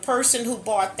 3-dimensional. The person who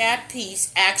bought that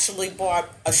piece actually bought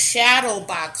a shadow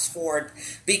box for it,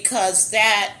 because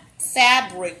that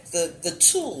fabric, the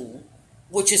tulle,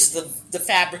 which is the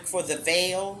fabric for the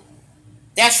veil,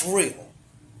 that's real.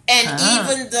 And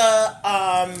even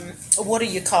the what do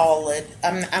you call it?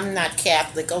 I'm not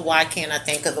Catholic. Oh, why can't I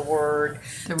think of the word?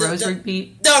 The rosary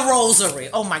bead? The rosary.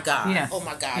 Oh my God. Yeah. Oh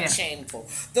my God. Yeah. Shameful.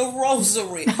 The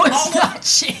rosary. No, it's not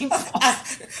shameful.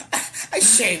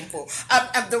 Shameful.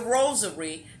 The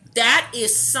rosary, that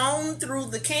is sewn through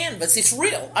the canvas. It's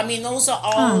real. I mean, those are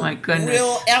all Oh, my goodness.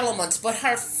 real elements. But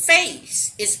her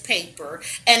face is paper,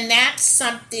 and that's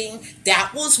something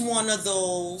that was one of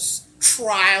those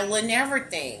trial and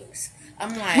everythings.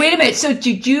 I'm like, Wait a minute. So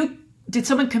did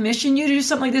someone commission you to do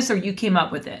something like this, or you came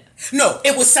up with it? no,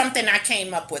 it was something I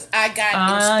came up with. I got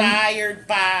inspired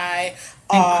by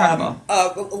Incredible.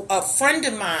 a friend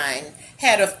of mine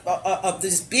had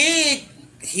this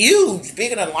huge,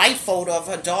 bigger than life photo of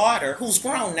her daughter, who's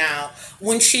grown now,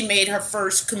 when she made her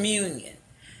first communion.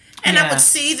 And I Yeah. would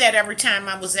see that every time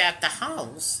I was at the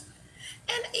house.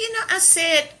 And, I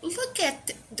said, look at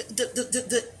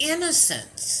the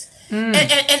innocence. And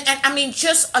I mean,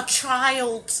 just a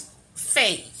child's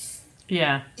faith.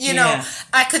 Yeah. You know,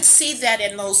 I could see that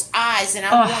in those eyes, and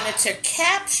I wanted to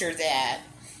capture that.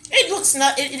 It looks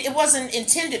not. It wasn't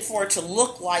intended for it to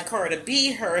look like her, to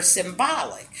be her,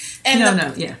 symbolic. And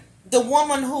the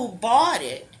woman who bought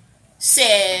it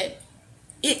said,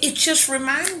 it just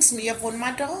reminds me of when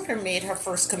my daughter made her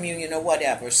first communion or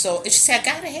whatever. So she said, I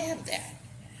gotta have that.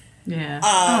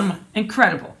 Yeah.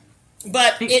 Incredible.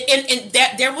 But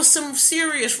that there was some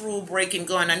serious rule breaking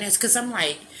going on this, because I'm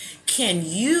like, can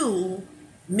you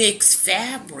mix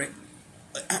fabric?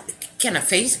 Can a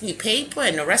face be paper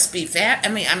and the rest be fat? I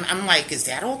mean, I'm like, is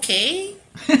that okay?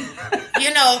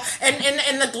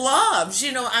 And the gloves,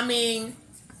 I mean,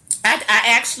 I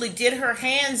actually did her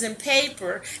hands in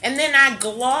paper, and then I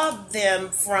gloved them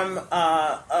from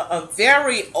a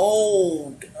very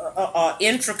old,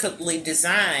 intricately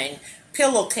designed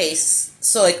pillowcase,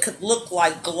 so it could look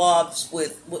like gloves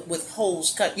with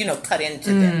holes cut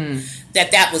into them.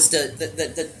 That was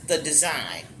the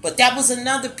design. But that was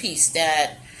another piece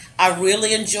that I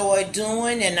really enjoyed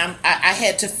doing, and I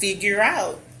had to figure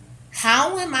out,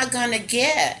 how am I gonna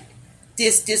get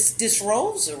this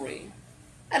rosary?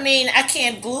 I mean, I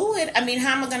can't glue it. I mean,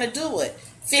 how am I going to do it?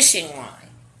 Fishing line.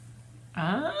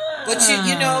 But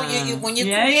when you're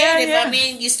creative, I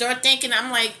mean, you start thinking,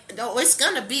 I'm like, no, it's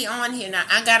going to be on here now.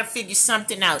 I got to figure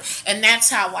something out, and that's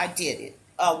how I did it,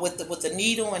 with the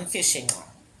needle and fishing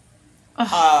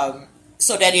line,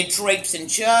 so that it drapes in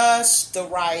just the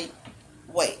right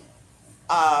way.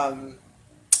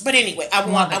 But anyway, I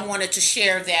wanted to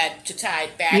share that, to tie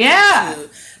it back into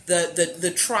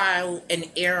the trial and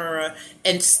error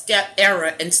and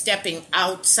stepping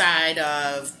outside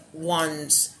of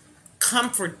one's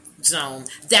comfort zone.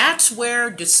 That's where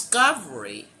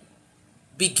discovery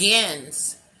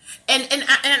begins, and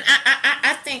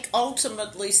I think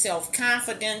ultimately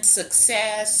self-confidence,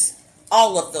 success,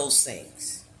 all of those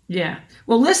things. Yeah.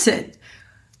 Well, listen.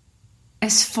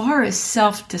 As far as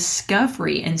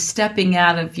self-discovery and stepping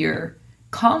out of your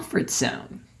comfort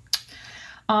zone,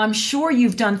 I'm sure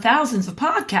you've done thousands of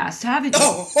podcasts, haven't you?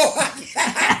 Oh,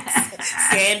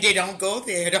 Sandy, don't go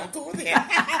there. Don't go there.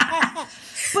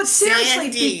 But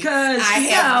seriously, Sandy, because I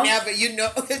have never,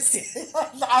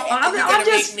 I'm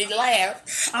just make me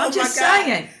laugh. I'm just God.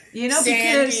 saying, Sandy,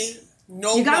 because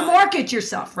no you got to one. market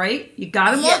yourself, right? You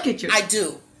got to market yourself. I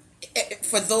do.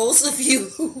 For those of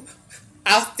you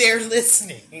out there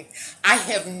listening, I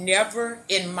have never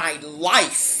in my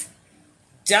life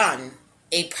done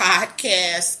a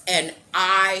podcast, and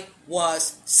I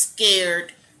was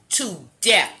scared to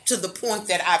death to the point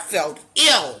that I felt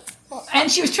ill.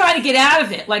 And she was trying to get out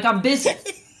of it, like, I'm busy.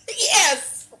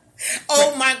 Yes.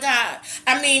 Oh my God.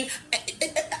 I mean,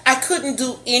 I couldn't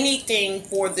do anything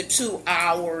for the 2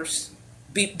 hours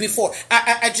before.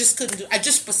 I just couldn't do. I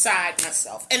just beside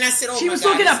myself. And I said, "Oh my God." She was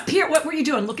looking up what were you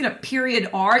doing? Looking up period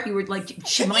art? You were like,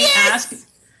 she might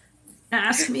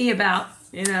ask me about,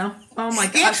 Oh my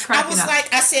God, Yes, I I was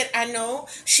like, I said, I know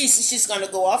she's going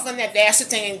to go off on that Vassar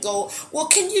thing and go, well,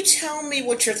 can you tell me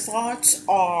what your thoughts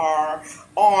are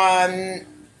on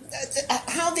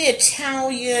how the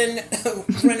Italian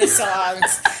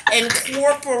Renaissance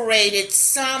incorporated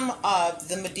some of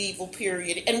the medieval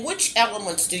period, and which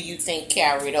elements do you think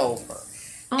carried over?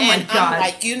 Oh and my God. I'm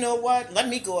like, you know what? Let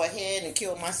me go ahead and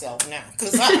kill myself now,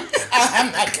 because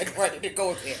I'm not getting ready to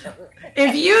go there.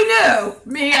 If you knew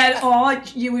me at all,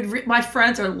 you would. My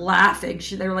friends are laughing.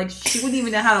 They were like, she wouldn't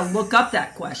even know how to look up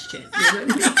that question.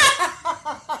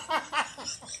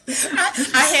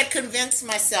 I had convinced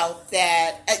myself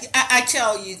that I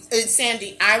tell you,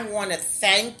 Sandy, I want to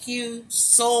thank you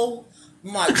so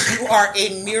much. You are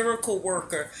a miracle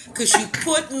worker, because you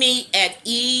put me at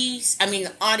ease. I mean,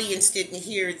 the audience didn't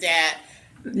hear that.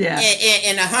 Yeah.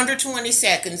 In 120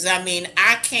 seconds, I mean,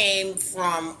 I came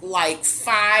from like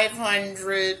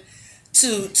 500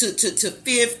 to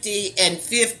 50, and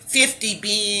 50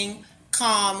 being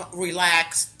calm,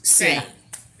 relaxed, sane.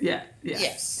 Yeah.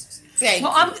 Yes. Thank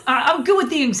well, you. I'm good with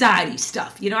the anxiety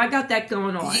stuff. I got that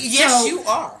going on. Yes, you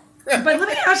are. But let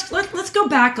me ask. Let's go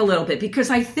back a little bit, because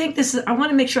I think I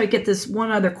want to make sure I get this one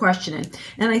other question in,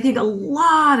 and I think a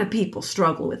lot of people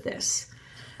struggle with this.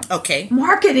 Okay.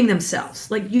 Marketing themselves.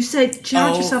 Like you said,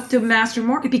 challenge yourself to master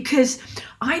market, because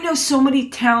I know so many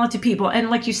talented people.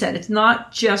 And like you said, it's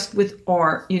not just with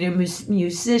art,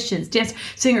 musicians, dance,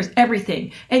 singers,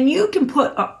 everything. And you can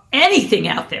put anything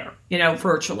out there,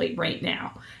 virtually right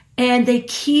now. And they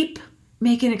keep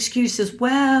making excuses.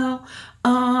 Well,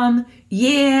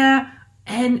 yeah.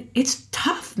 And it's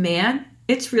tough, man.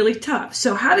 It's really tough.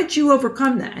 So how did you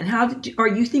overcome that? And are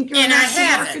you think you're and I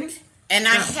haven't. marketing? And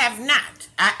I have not.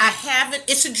 I haven't.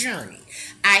 It's a journey.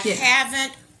 I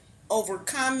haven't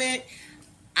overcome it.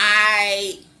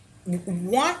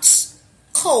 Once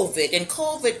COVID, and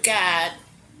COVID got,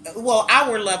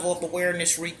 our level of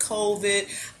awareness re-COVID,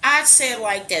 I'd say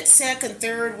like that second,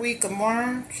 third week of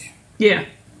March. Yeah.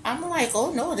 I'm like,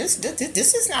 oh no, this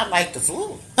is not like the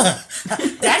flu.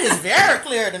 That is very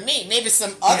clear to me. Maybe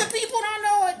some other people don't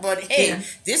know it, but hey,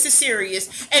 this is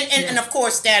serious. And of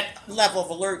course, that level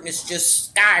of alertness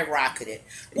just skyrocketed.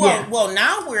 Well,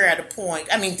 now we're at a point.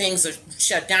 I mean, things are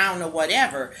shut down or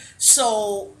whatever.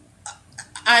 So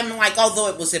I'm like, although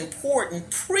it was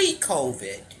important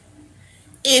pre-COVID,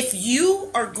 if you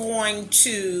are going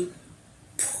to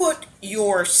put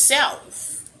yourself,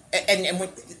 and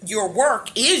your work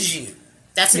is you.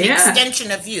 That's an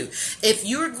extension of you. If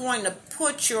you're going to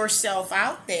put yourself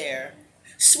out there,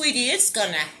 sweetie, it's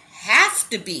going to have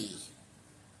to be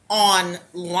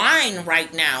online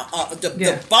right now.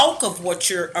 The bulk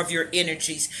of your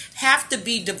energies have to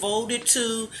be devoted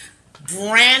to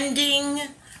branding,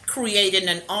 creating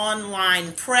an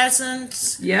online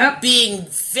presence, being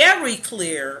very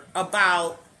clear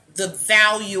about the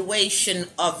valuation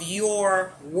of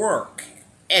your work.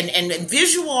 And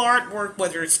visual artwork,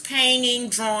 whether it's painting,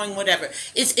 drawing, whatever,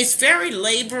 it's very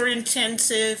labor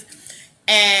intensive,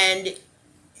 and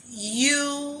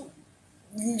you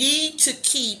need to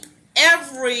keep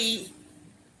everything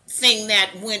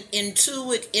that went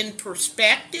into it in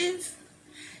perspective,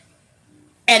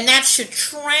 and that should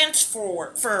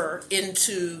transfer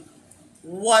into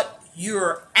what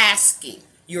you're asking,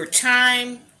 your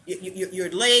time, your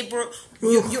labor,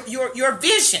 your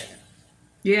vision.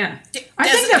 Yeah. I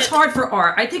think that's hard for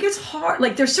art. I think it's hard.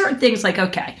 Like, there's certain things like,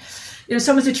 okay,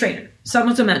 someone's a trainer,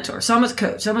 someone's a mentor, someone's a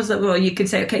coach, you can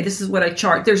say, okay, this is what I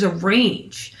chart. There's a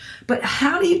range. But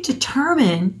how do you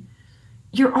determine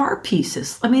your art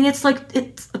pieces? I mean,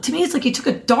 to me, it's like you took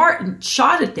a dart and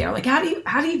shot it there. Like, how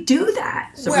do you do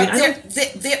that? So,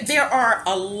 there are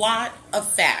a lot of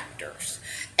factors.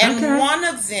 And one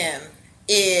of them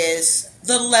is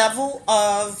the level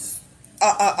of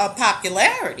a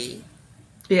popularity,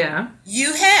 Yeah.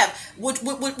 you have,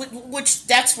 which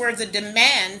that's where the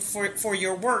demand for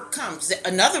your work comes.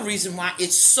 Another reason why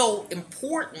it's so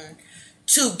important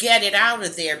to get it out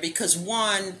of there, because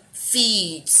one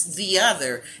feeds the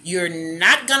other. You're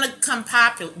not going to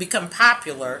become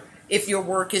popular if your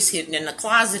work is hidden in the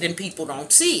closet and people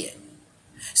don't see it.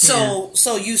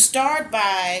 So you start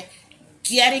by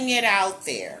getting it out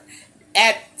there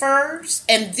at first,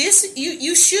 and this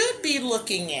you should be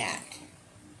looking at.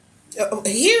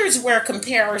 Here's where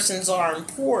comparisons are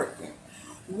important.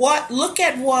 Look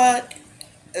at what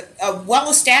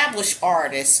well-established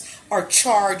artists are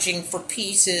charging for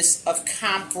pieces of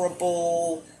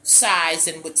comparable size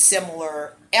and with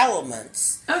similar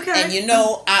elements. Okay. And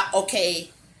no,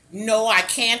 I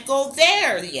can't go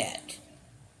there yet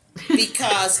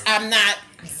because I'm not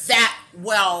that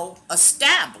well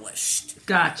established.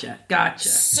 Gotcha.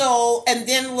 So, and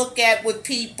then look at with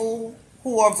people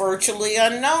who are virtually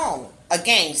unknown.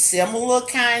 Again, similar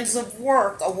kinds of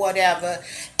work or whatever,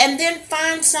 and then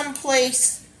find some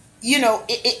place, in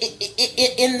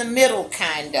the middle,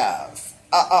 kind of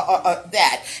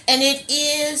that. And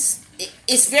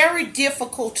it's very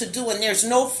difficult to do, and there's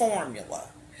no formula.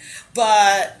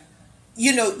 But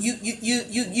you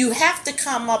have to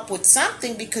come up with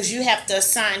something because you have to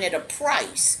assign it a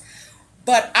price.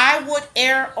 But I would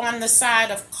err on the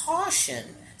side of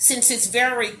caution, since it's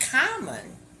very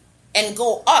common, and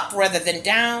go up rather than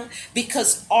down,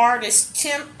 because artists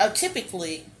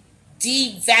typically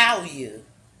devalue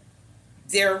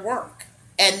their work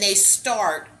and they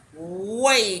start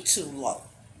way too low.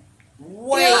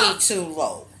 Too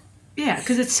low. Yeah,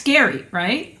 because it's scary,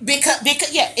 right? Because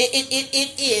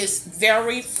it is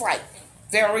very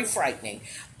frightening.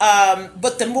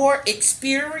 But the more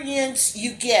experience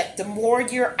you get, the more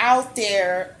you're out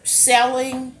there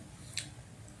selling,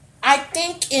 I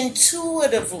think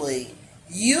intuitively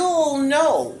you'll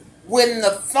know when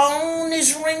the phone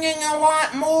is ringing a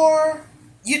lot more.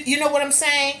 You know what I'm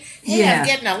saying? Hey, yeah. I'm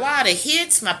getting a lot of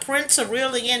hits. My prints are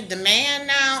really in demand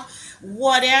now.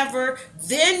 Whatever.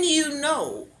 Then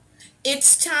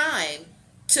it's time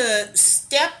to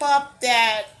step up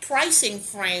that pricing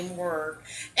framework.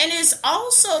 And it's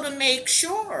also to make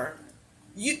sure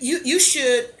you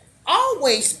should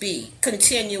always be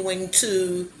continuing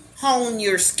to hone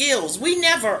your skills. We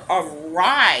never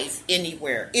arrive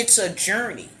anywhere. It's a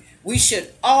journey. We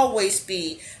should always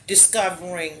be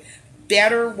discovering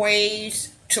better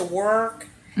ways to work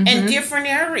and different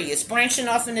areas, branching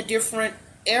off into different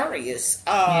areas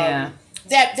that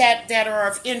are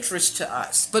of interest to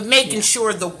us. But making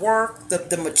sure the work,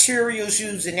 the materials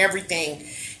used and everything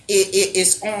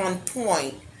is on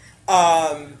point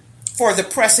for the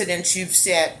precedents you've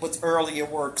set with earlier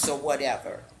works or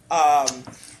whatever.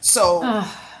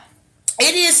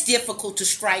 It is difficult to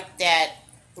strike that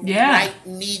right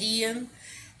medium.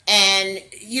 And,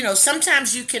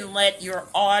 sometimes you can let your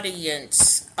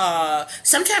audience,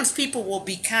 sometimes people will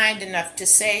be kind enough to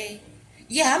say,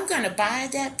 yeah, I'm going to buy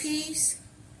that piece.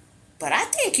 But I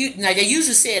think now they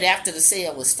usually say it after the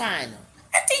sale is final.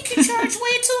 I think you charge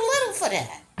way too little for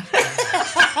that.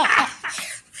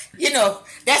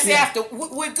 That's after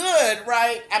we're good,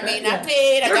 right? I mean, I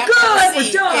paid. We're good.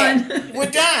 We're done. Yeah,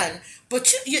 we're done. But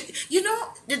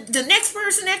the next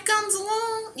person that comes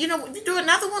along, we do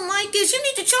another one like this. You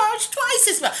need to charge twice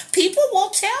as much. People will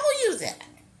tell you that.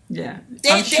 Yeah,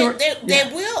 they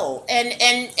will, and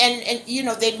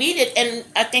they need it, and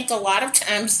I think a lot of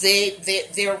times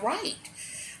they're right.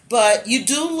 But you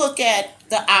do look at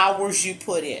the hours you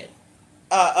put in.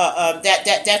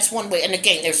 That's one way. And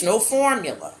again, there's no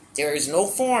formula. There is no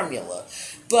formula.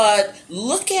 But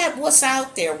look at what's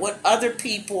out there, what other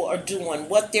people are doing,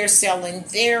 what they're selling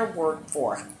their work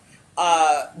for.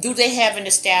 Do they have an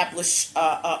established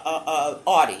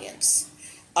audience?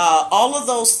 All of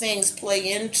those things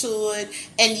play into it.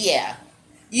 And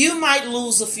you might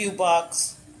lose a few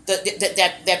bucks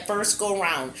that first go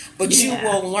round, but you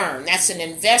will learn. That's an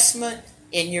investment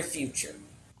in your future.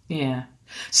 Yeah.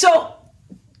 So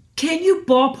can you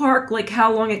ballpark like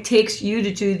how long it takes you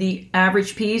to do the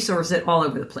average piece, or is it all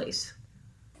over the place?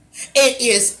 It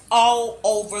is all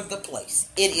over the place.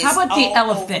 It is. How about the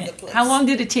elephant? Over the place. How long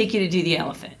did it take you to do the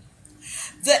elephant?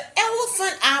 The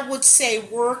elephant, I would say,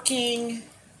 working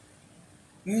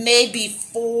maybe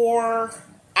 4.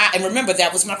 And remember,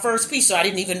 that was my first piece, so I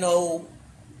didn't even know.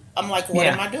 I'm like, what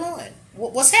am I doing?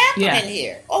 What's happening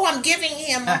here? Oh, I'm giving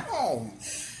him a home.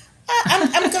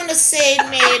 I'm going to say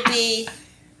maybe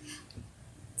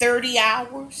 30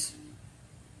 hours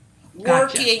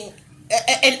working.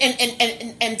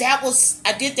 And that was,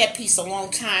 I did that piece a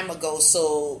long time ago,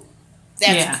 so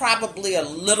That's probably a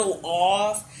little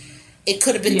off. It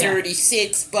could have been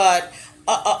 36, but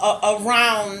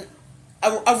around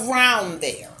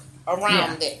there.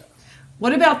 Around there.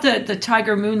 What about the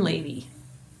Tiger Moon Lady?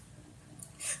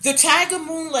 The Tiger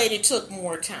Moon Lady took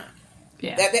more time.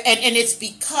 Yeah. And it's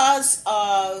because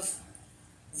of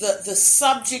the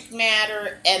subject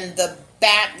matter and the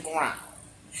background.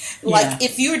 Like,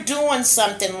 if you're doing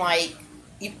something like,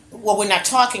 well, we're not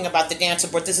talking about the dancer,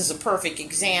 but this is a perfect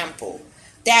example.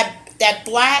 That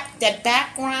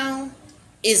background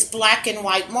is black and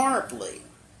white marbly.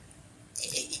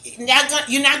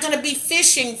 You're not going to be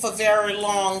fishing for very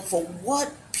long for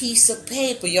what piece of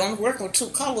paper. You're only working with two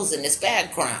colors in this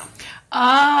background.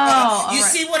 Oh, you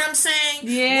see what I'm saying?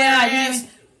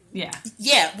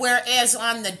 Yeah. Whereas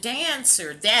on the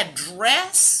dancer, that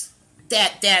dress,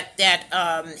 that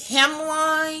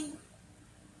hemline,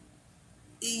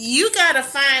 you got to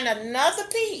find another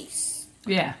piece.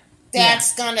 Yeah.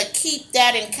 That's going to keep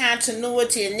that in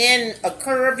continuity, and then a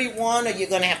curvy one, or you're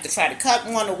going to have to try to cut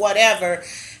one or whatever.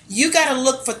 You got to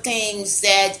look for things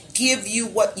that give you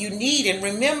what you need. And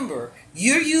remember,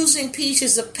 you're using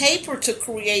pieces of paper to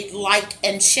create light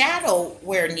and shadow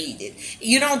where needed.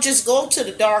 You don't just go to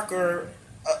the darker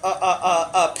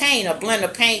paint, a blend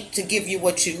of paint to give you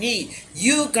what you need.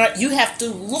 You have to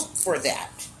look for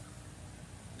that.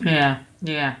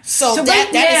 Yeah. So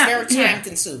that is very time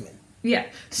consuming. Yeah.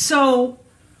 So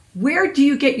where do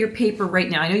you get your paper right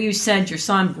now? I know you said your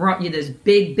son brought you this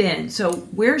big bin. So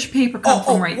where's your paper come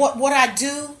from right now? What I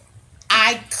do,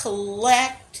 I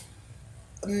collect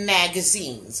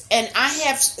magazines. And I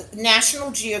have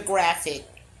National Geographic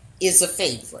is a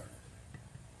favorite.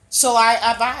 So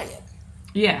I buy it.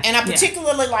 Yeah. And I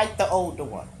particularly like the older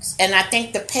ones. And I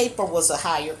think the paper was a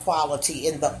higher quality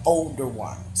in the older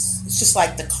ones. It's just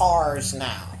like the cars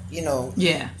now.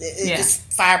 It's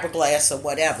fiberglass or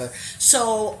whatever.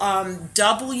 So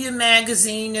W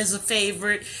Magazine is a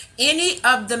favorite. Any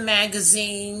of the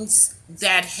magazines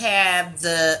that have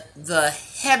the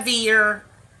heavier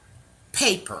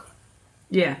paper.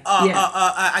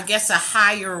 I guess a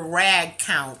higher rag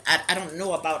count. I don't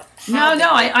know about how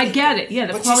I get it. Yeah,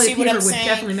 the quality of paper would saying?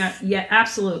 definitely matter. Yeah,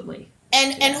 absolutely.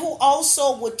 And who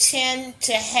also would tend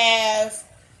to have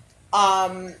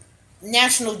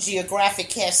National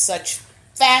Geographic has such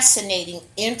fascinating,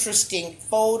 interesting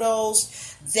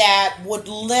photos that would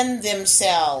lend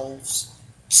themselves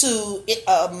to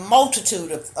a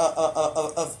multitude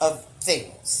of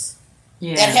things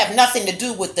that have nothing to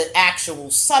do with the actual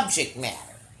subject matter.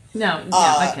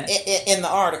 Okay. In the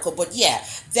article, but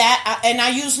and I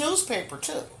use newspaper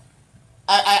too.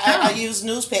 I use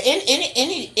newspaper,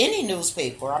 any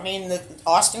newspaper. I mean, the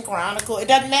Austin Chronicle. It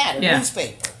doesn't matter.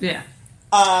 Newspaper. Yeah.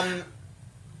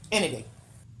 Anything.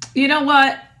 You know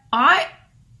what? I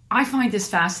find this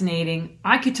fascinating.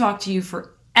 I could talk to you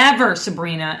forever,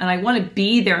 Sabrina, and I want to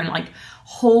be there and like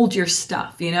hold your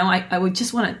stuff. I would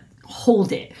just want to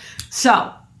hold it.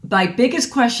 So my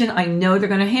biggest question, I know they're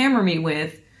going to hammer me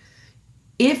with,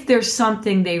 if there's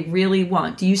something they really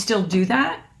want, do you still do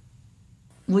that?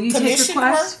 Will you take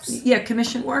requests? Yeah,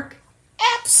 commission work?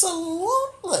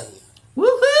 Absolutely.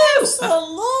 Woohoo!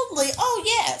 Absolutely. Oh,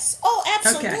 yes. Oh,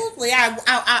 absolutely. Okay.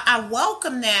 I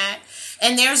welcome that.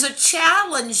 And there's a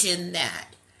challenge in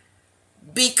that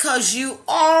because you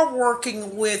are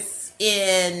working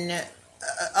within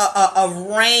a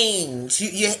range.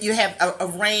 You have a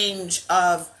range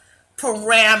of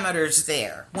parameters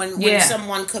there when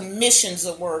someone commissions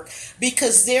a work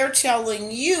because they're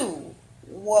telling you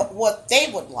what they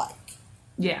would like.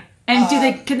 Yeah.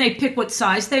 And can they pick what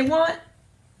size they want?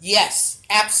 Yes,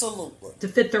 absolutely. To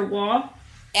fit their wall?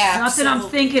 Absolutely. Not that I'm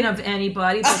thinking of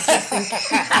anybody, but just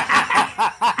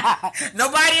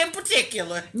nobody in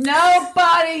particular.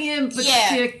 Nobody in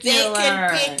particular.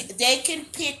 Yeah, they can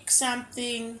pick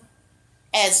something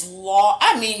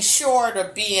short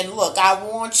of being, look, I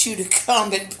want you to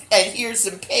come and here's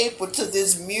some paper to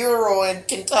this mural in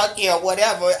Kentucky or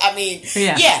whatever.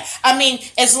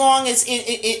 As long as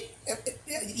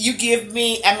you give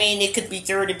me, it could be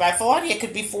 30 by 40, it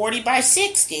could be 40 by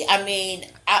 60.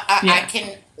 I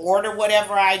can order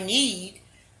whatever I need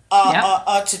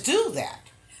to do that.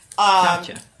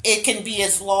 Gotcha. It can be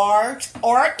as large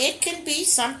or it can be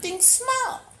something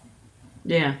small.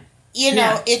 Yeah.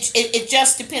 It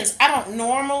just depends. I don't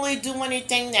normally do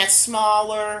anything that's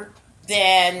smaller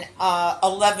than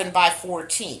 11 by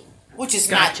 14, which is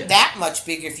not that much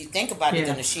bigger if you think about it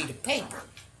than a sheet of paper.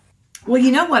 Well,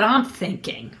 you know what I'm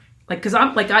thinking? Because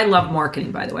I love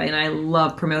marketing, by the way, and I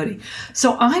love promoting.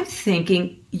 So I'm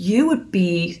thinking you would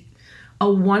be a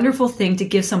wonderful thing to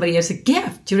give somebody as a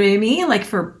gift. Do you know what I mean? Like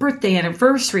for birthday,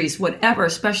 anniversaries, whatever,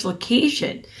 special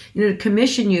occasion, to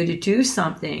commission you to do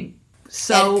something.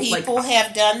 So and people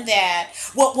have done that.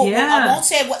 Well, I won't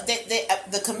say what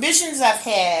the commissions I've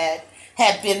had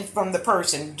have been from the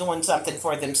person doing something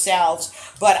for themselves,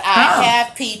 but I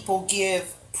have people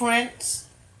give prints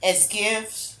as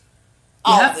gifts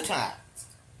all the time.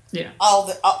 Yeah, all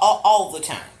the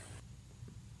time.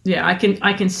 Yeah, I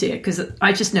can see it because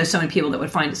I just know so many people that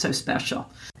would find it so special.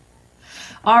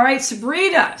 All right,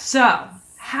 Sabrina. So,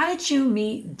 how did you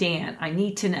meet Dan? I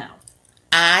need to know.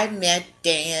 I met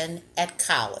Dan at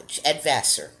college at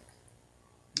Vassar.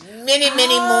 Many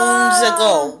moons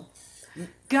ago.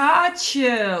 Got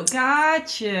you.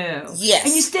 Yes.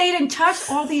 And you stayed in touch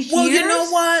all these years? Well, you know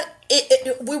what?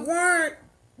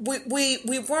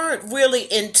 We weren't really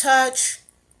in touch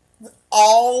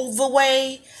all the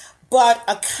way, but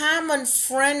a common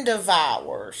friend of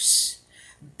ours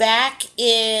back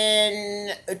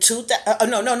in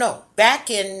back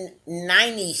in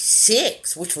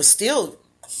 96, which was still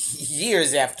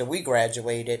years after we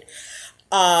graduated,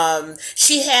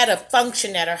 she had a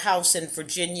function at her house in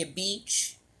Virginia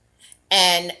Beach,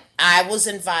 and I was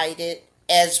invited,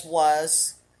 as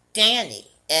was Danny.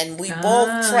 And we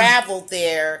both traveled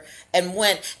there and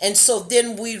went. And so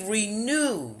then we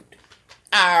renewed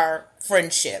our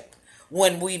friendship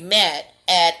when we met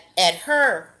at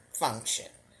her function.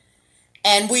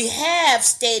 And we have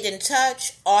stayed in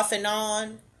touch off and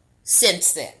on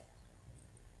since then.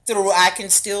 Through I Can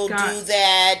Still Do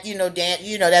That,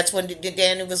 Dan, that's when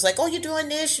Danny was like, oh, you're doing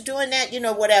this, you're doing that,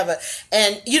 whatever.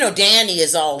 And, Danny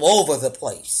is all over the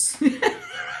place.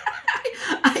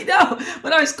 I know.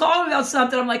 When I was calling about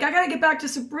something, I'm like, I got to get back to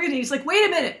Sabrina. He's like, wait a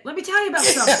minute. Let me tell you about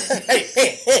something.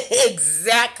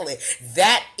 Exactly.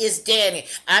 That is Danny.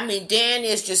 I mean, Danny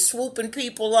is just swooping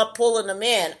people up, pulling them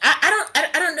in. I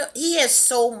don't know. He has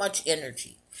so much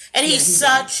energy. And he's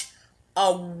such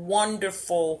a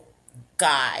wonderful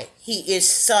guy. He's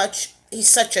such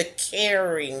a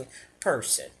caring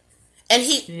person. And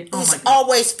he's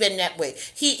always been that way.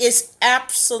 He is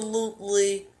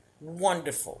absolutely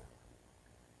wonderful.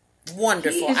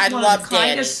 Wonderful. I love Danny.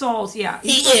 Kindest souls. Yeah,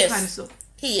 he is. Kind of soul.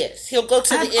 He is. He'll go to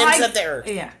the ends of the earth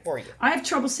for you. I have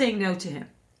trouble saying no to him.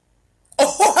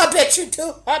 Oh, I bet you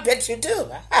do.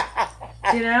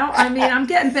 I mean, I'm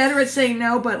getting better at saying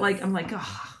no, but I'm like,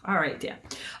 oh, all right, Dan.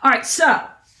 All right, so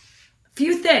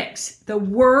few things. The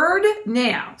word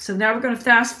now. So now we're going to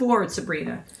fast forward,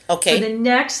 Sabrina. Okay. For the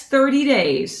next 30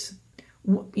 days.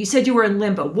 You said you were in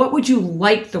limbo. What would you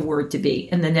like the word to be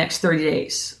in the next 30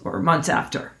 days or months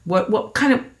after? What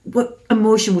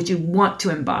emotion would you want to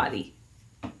embody?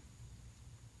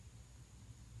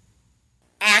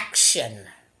 Action.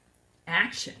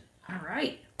 All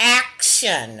right.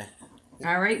 Action.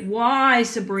 All right. Why,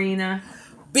 Sabrina?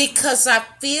 Because I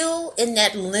feel in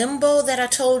that limbo that I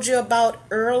told you about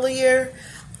earlier,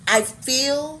 I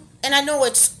feel, and I know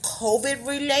it's COVID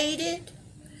related,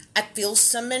 I feel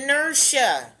some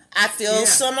inertia. I feel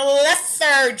some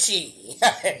lethargy.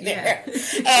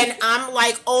 And I'm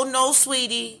like, oh no,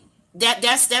 sweetie,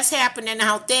 that's happening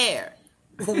out there.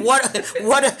 What's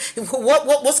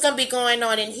going to be going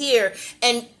on in here?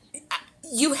 And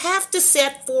you have to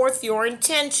set forth your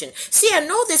intention. See, I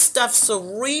know this stuff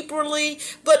cerebrally,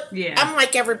 but I'm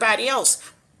like everybody else.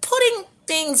 Putting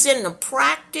things into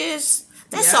practice,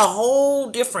 that's a whole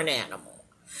different animal.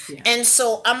 Yeah. And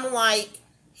so I'm like,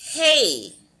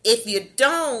 hey, if you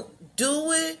don't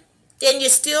do it, then you're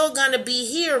still going to be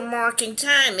here marking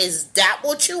time. Is that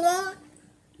what you want?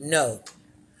 No.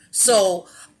 So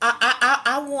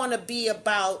I want to be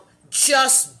about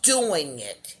just doing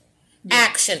it.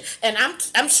 Action. And I'm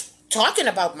talking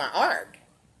about my art.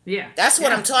 Yeah. That's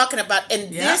what I'm talking about.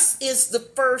 And this is the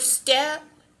first step.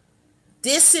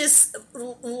 This is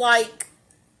like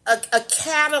a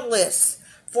catalyst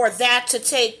for that to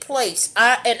take place.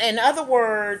 In other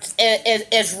words,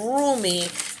 as Rumi,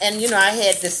 and I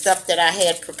had this stuff that I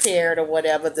had prepared or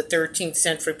whatever, the 13th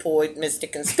century poet,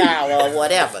 mystic, and scholar or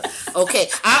whatever. Okay,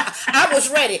 I was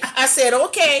ready. I said,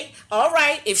 okay, all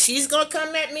right. If she's gonna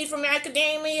come at me from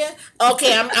academia,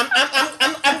 okay,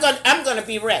 I'm gonna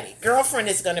be ready. Girlfriend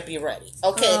is gonna be ready.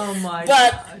 Okay, oh my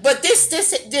God. But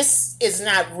this is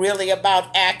not really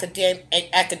about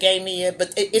academia,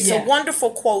 but it's a wonderful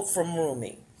quote from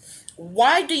Rumi.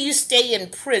 Why do you stay in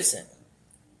prison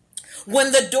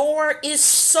when the door is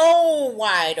so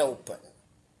wide open?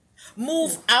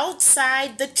 Move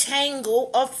outside the tangle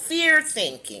of fear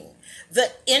thinking.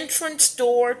 The entrance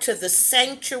door to the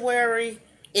sanctuary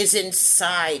is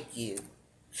inside you.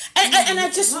 And I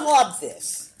just love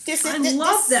this. I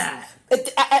love that.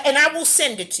 And I will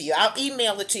send it to you. I'll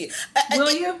email it to you.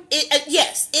 Will you?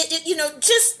 Yes.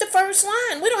 Just the first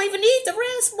line. We don't even need the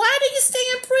rest. Why do you stay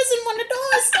in prison when the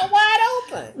door is so wide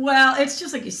open? Well, it's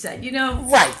just like you said,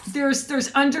 Right.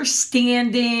 There's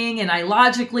understanding, and I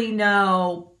logically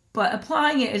know, but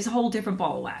applying it is a whole different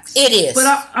ball of wax. It is.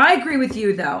 But I agree with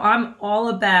you, though. I'm all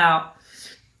about,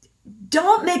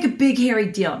 don't make a big, hairy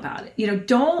deal about it.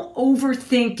 Don't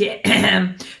overthink it.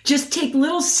 Just take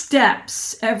little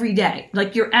steps every day.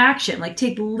 Like your action. Like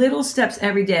take little steps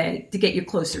every day to get you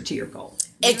closer to your goal.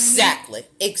 Exactly.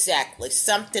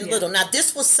 Something little. Now,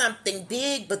 this was something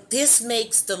big, but this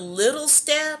makes the little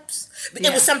steps.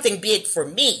 It was something big for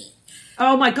me.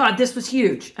 Oh, my God. This was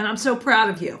huge. And I'm so proud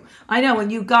of you. I know when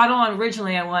you got on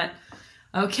originally, I went,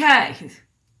 okay,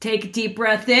 take a deep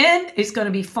breath in. It's going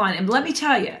to be fun. And let me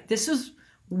tell you, this was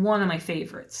one of my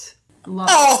favorites. Love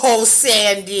it.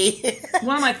 Sandy.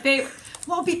 One of my favorites.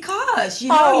 Well, because,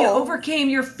 you overcame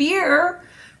your fear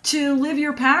to live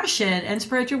your passion and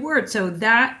spread your word. So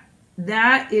that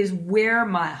is where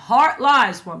my heart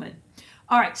lies, woman.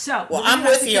 All right, so. Well, I'm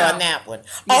with you on that one.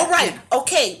 Yeah, all right. Yeah.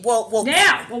 Okay. Well.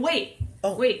 Now, wait.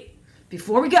 Oh. Wait.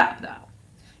 Before we go, though,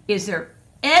 is there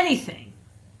anything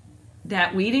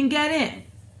that we didn't get in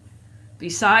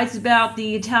besides about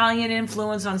the Italian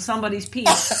influence on somebody's piece?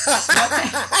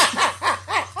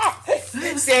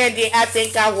 Sandy, I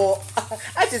think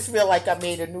I just feel like I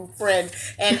made a new friend,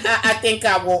 and I think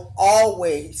I will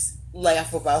always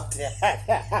laugh about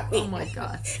that. Oh my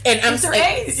God. And is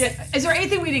there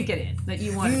anything we didn't get in that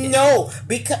you wanted to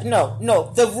get in?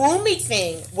 No. The roomie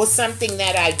thing was something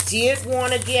that I did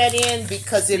want to get in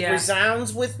because it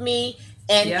resounds with me.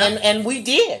 And we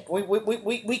did.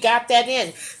 We got that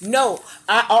in. No,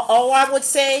 all I would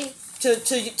say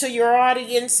to your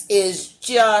audience is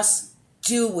just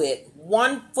do it.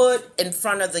 One foot in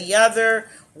front of the other,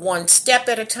 one step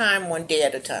at a time, one day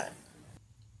at a time.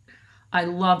 I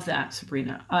love that,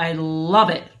 Sabrina. I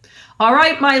love it. All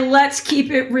right, my Let's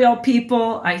Keep It Real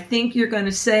people. I think you're going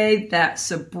to say that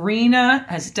Sabrina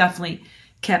has definitely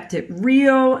kept it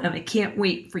real, and I can't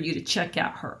wait for you to check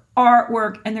out her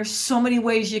artwork. And there's so many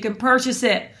ways you can purchase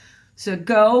it. So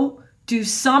go do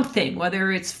something,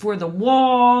 whether it's for the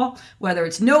wall, whether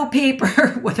it's note paper,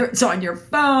 whether it's on your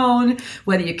phone,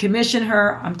 whether you commission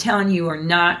her. I'm telling you, you are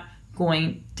not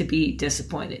going to be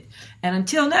disappointed. And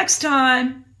until next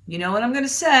time, you know what I'm going to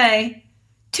say.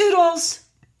 Toodles!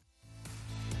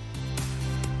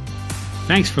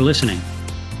 Thanks for listening.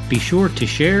 Be sure to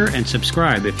share and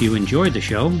subscribe if you enjoyed the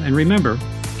show. And remember,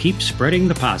 keep spreading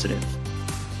the positive.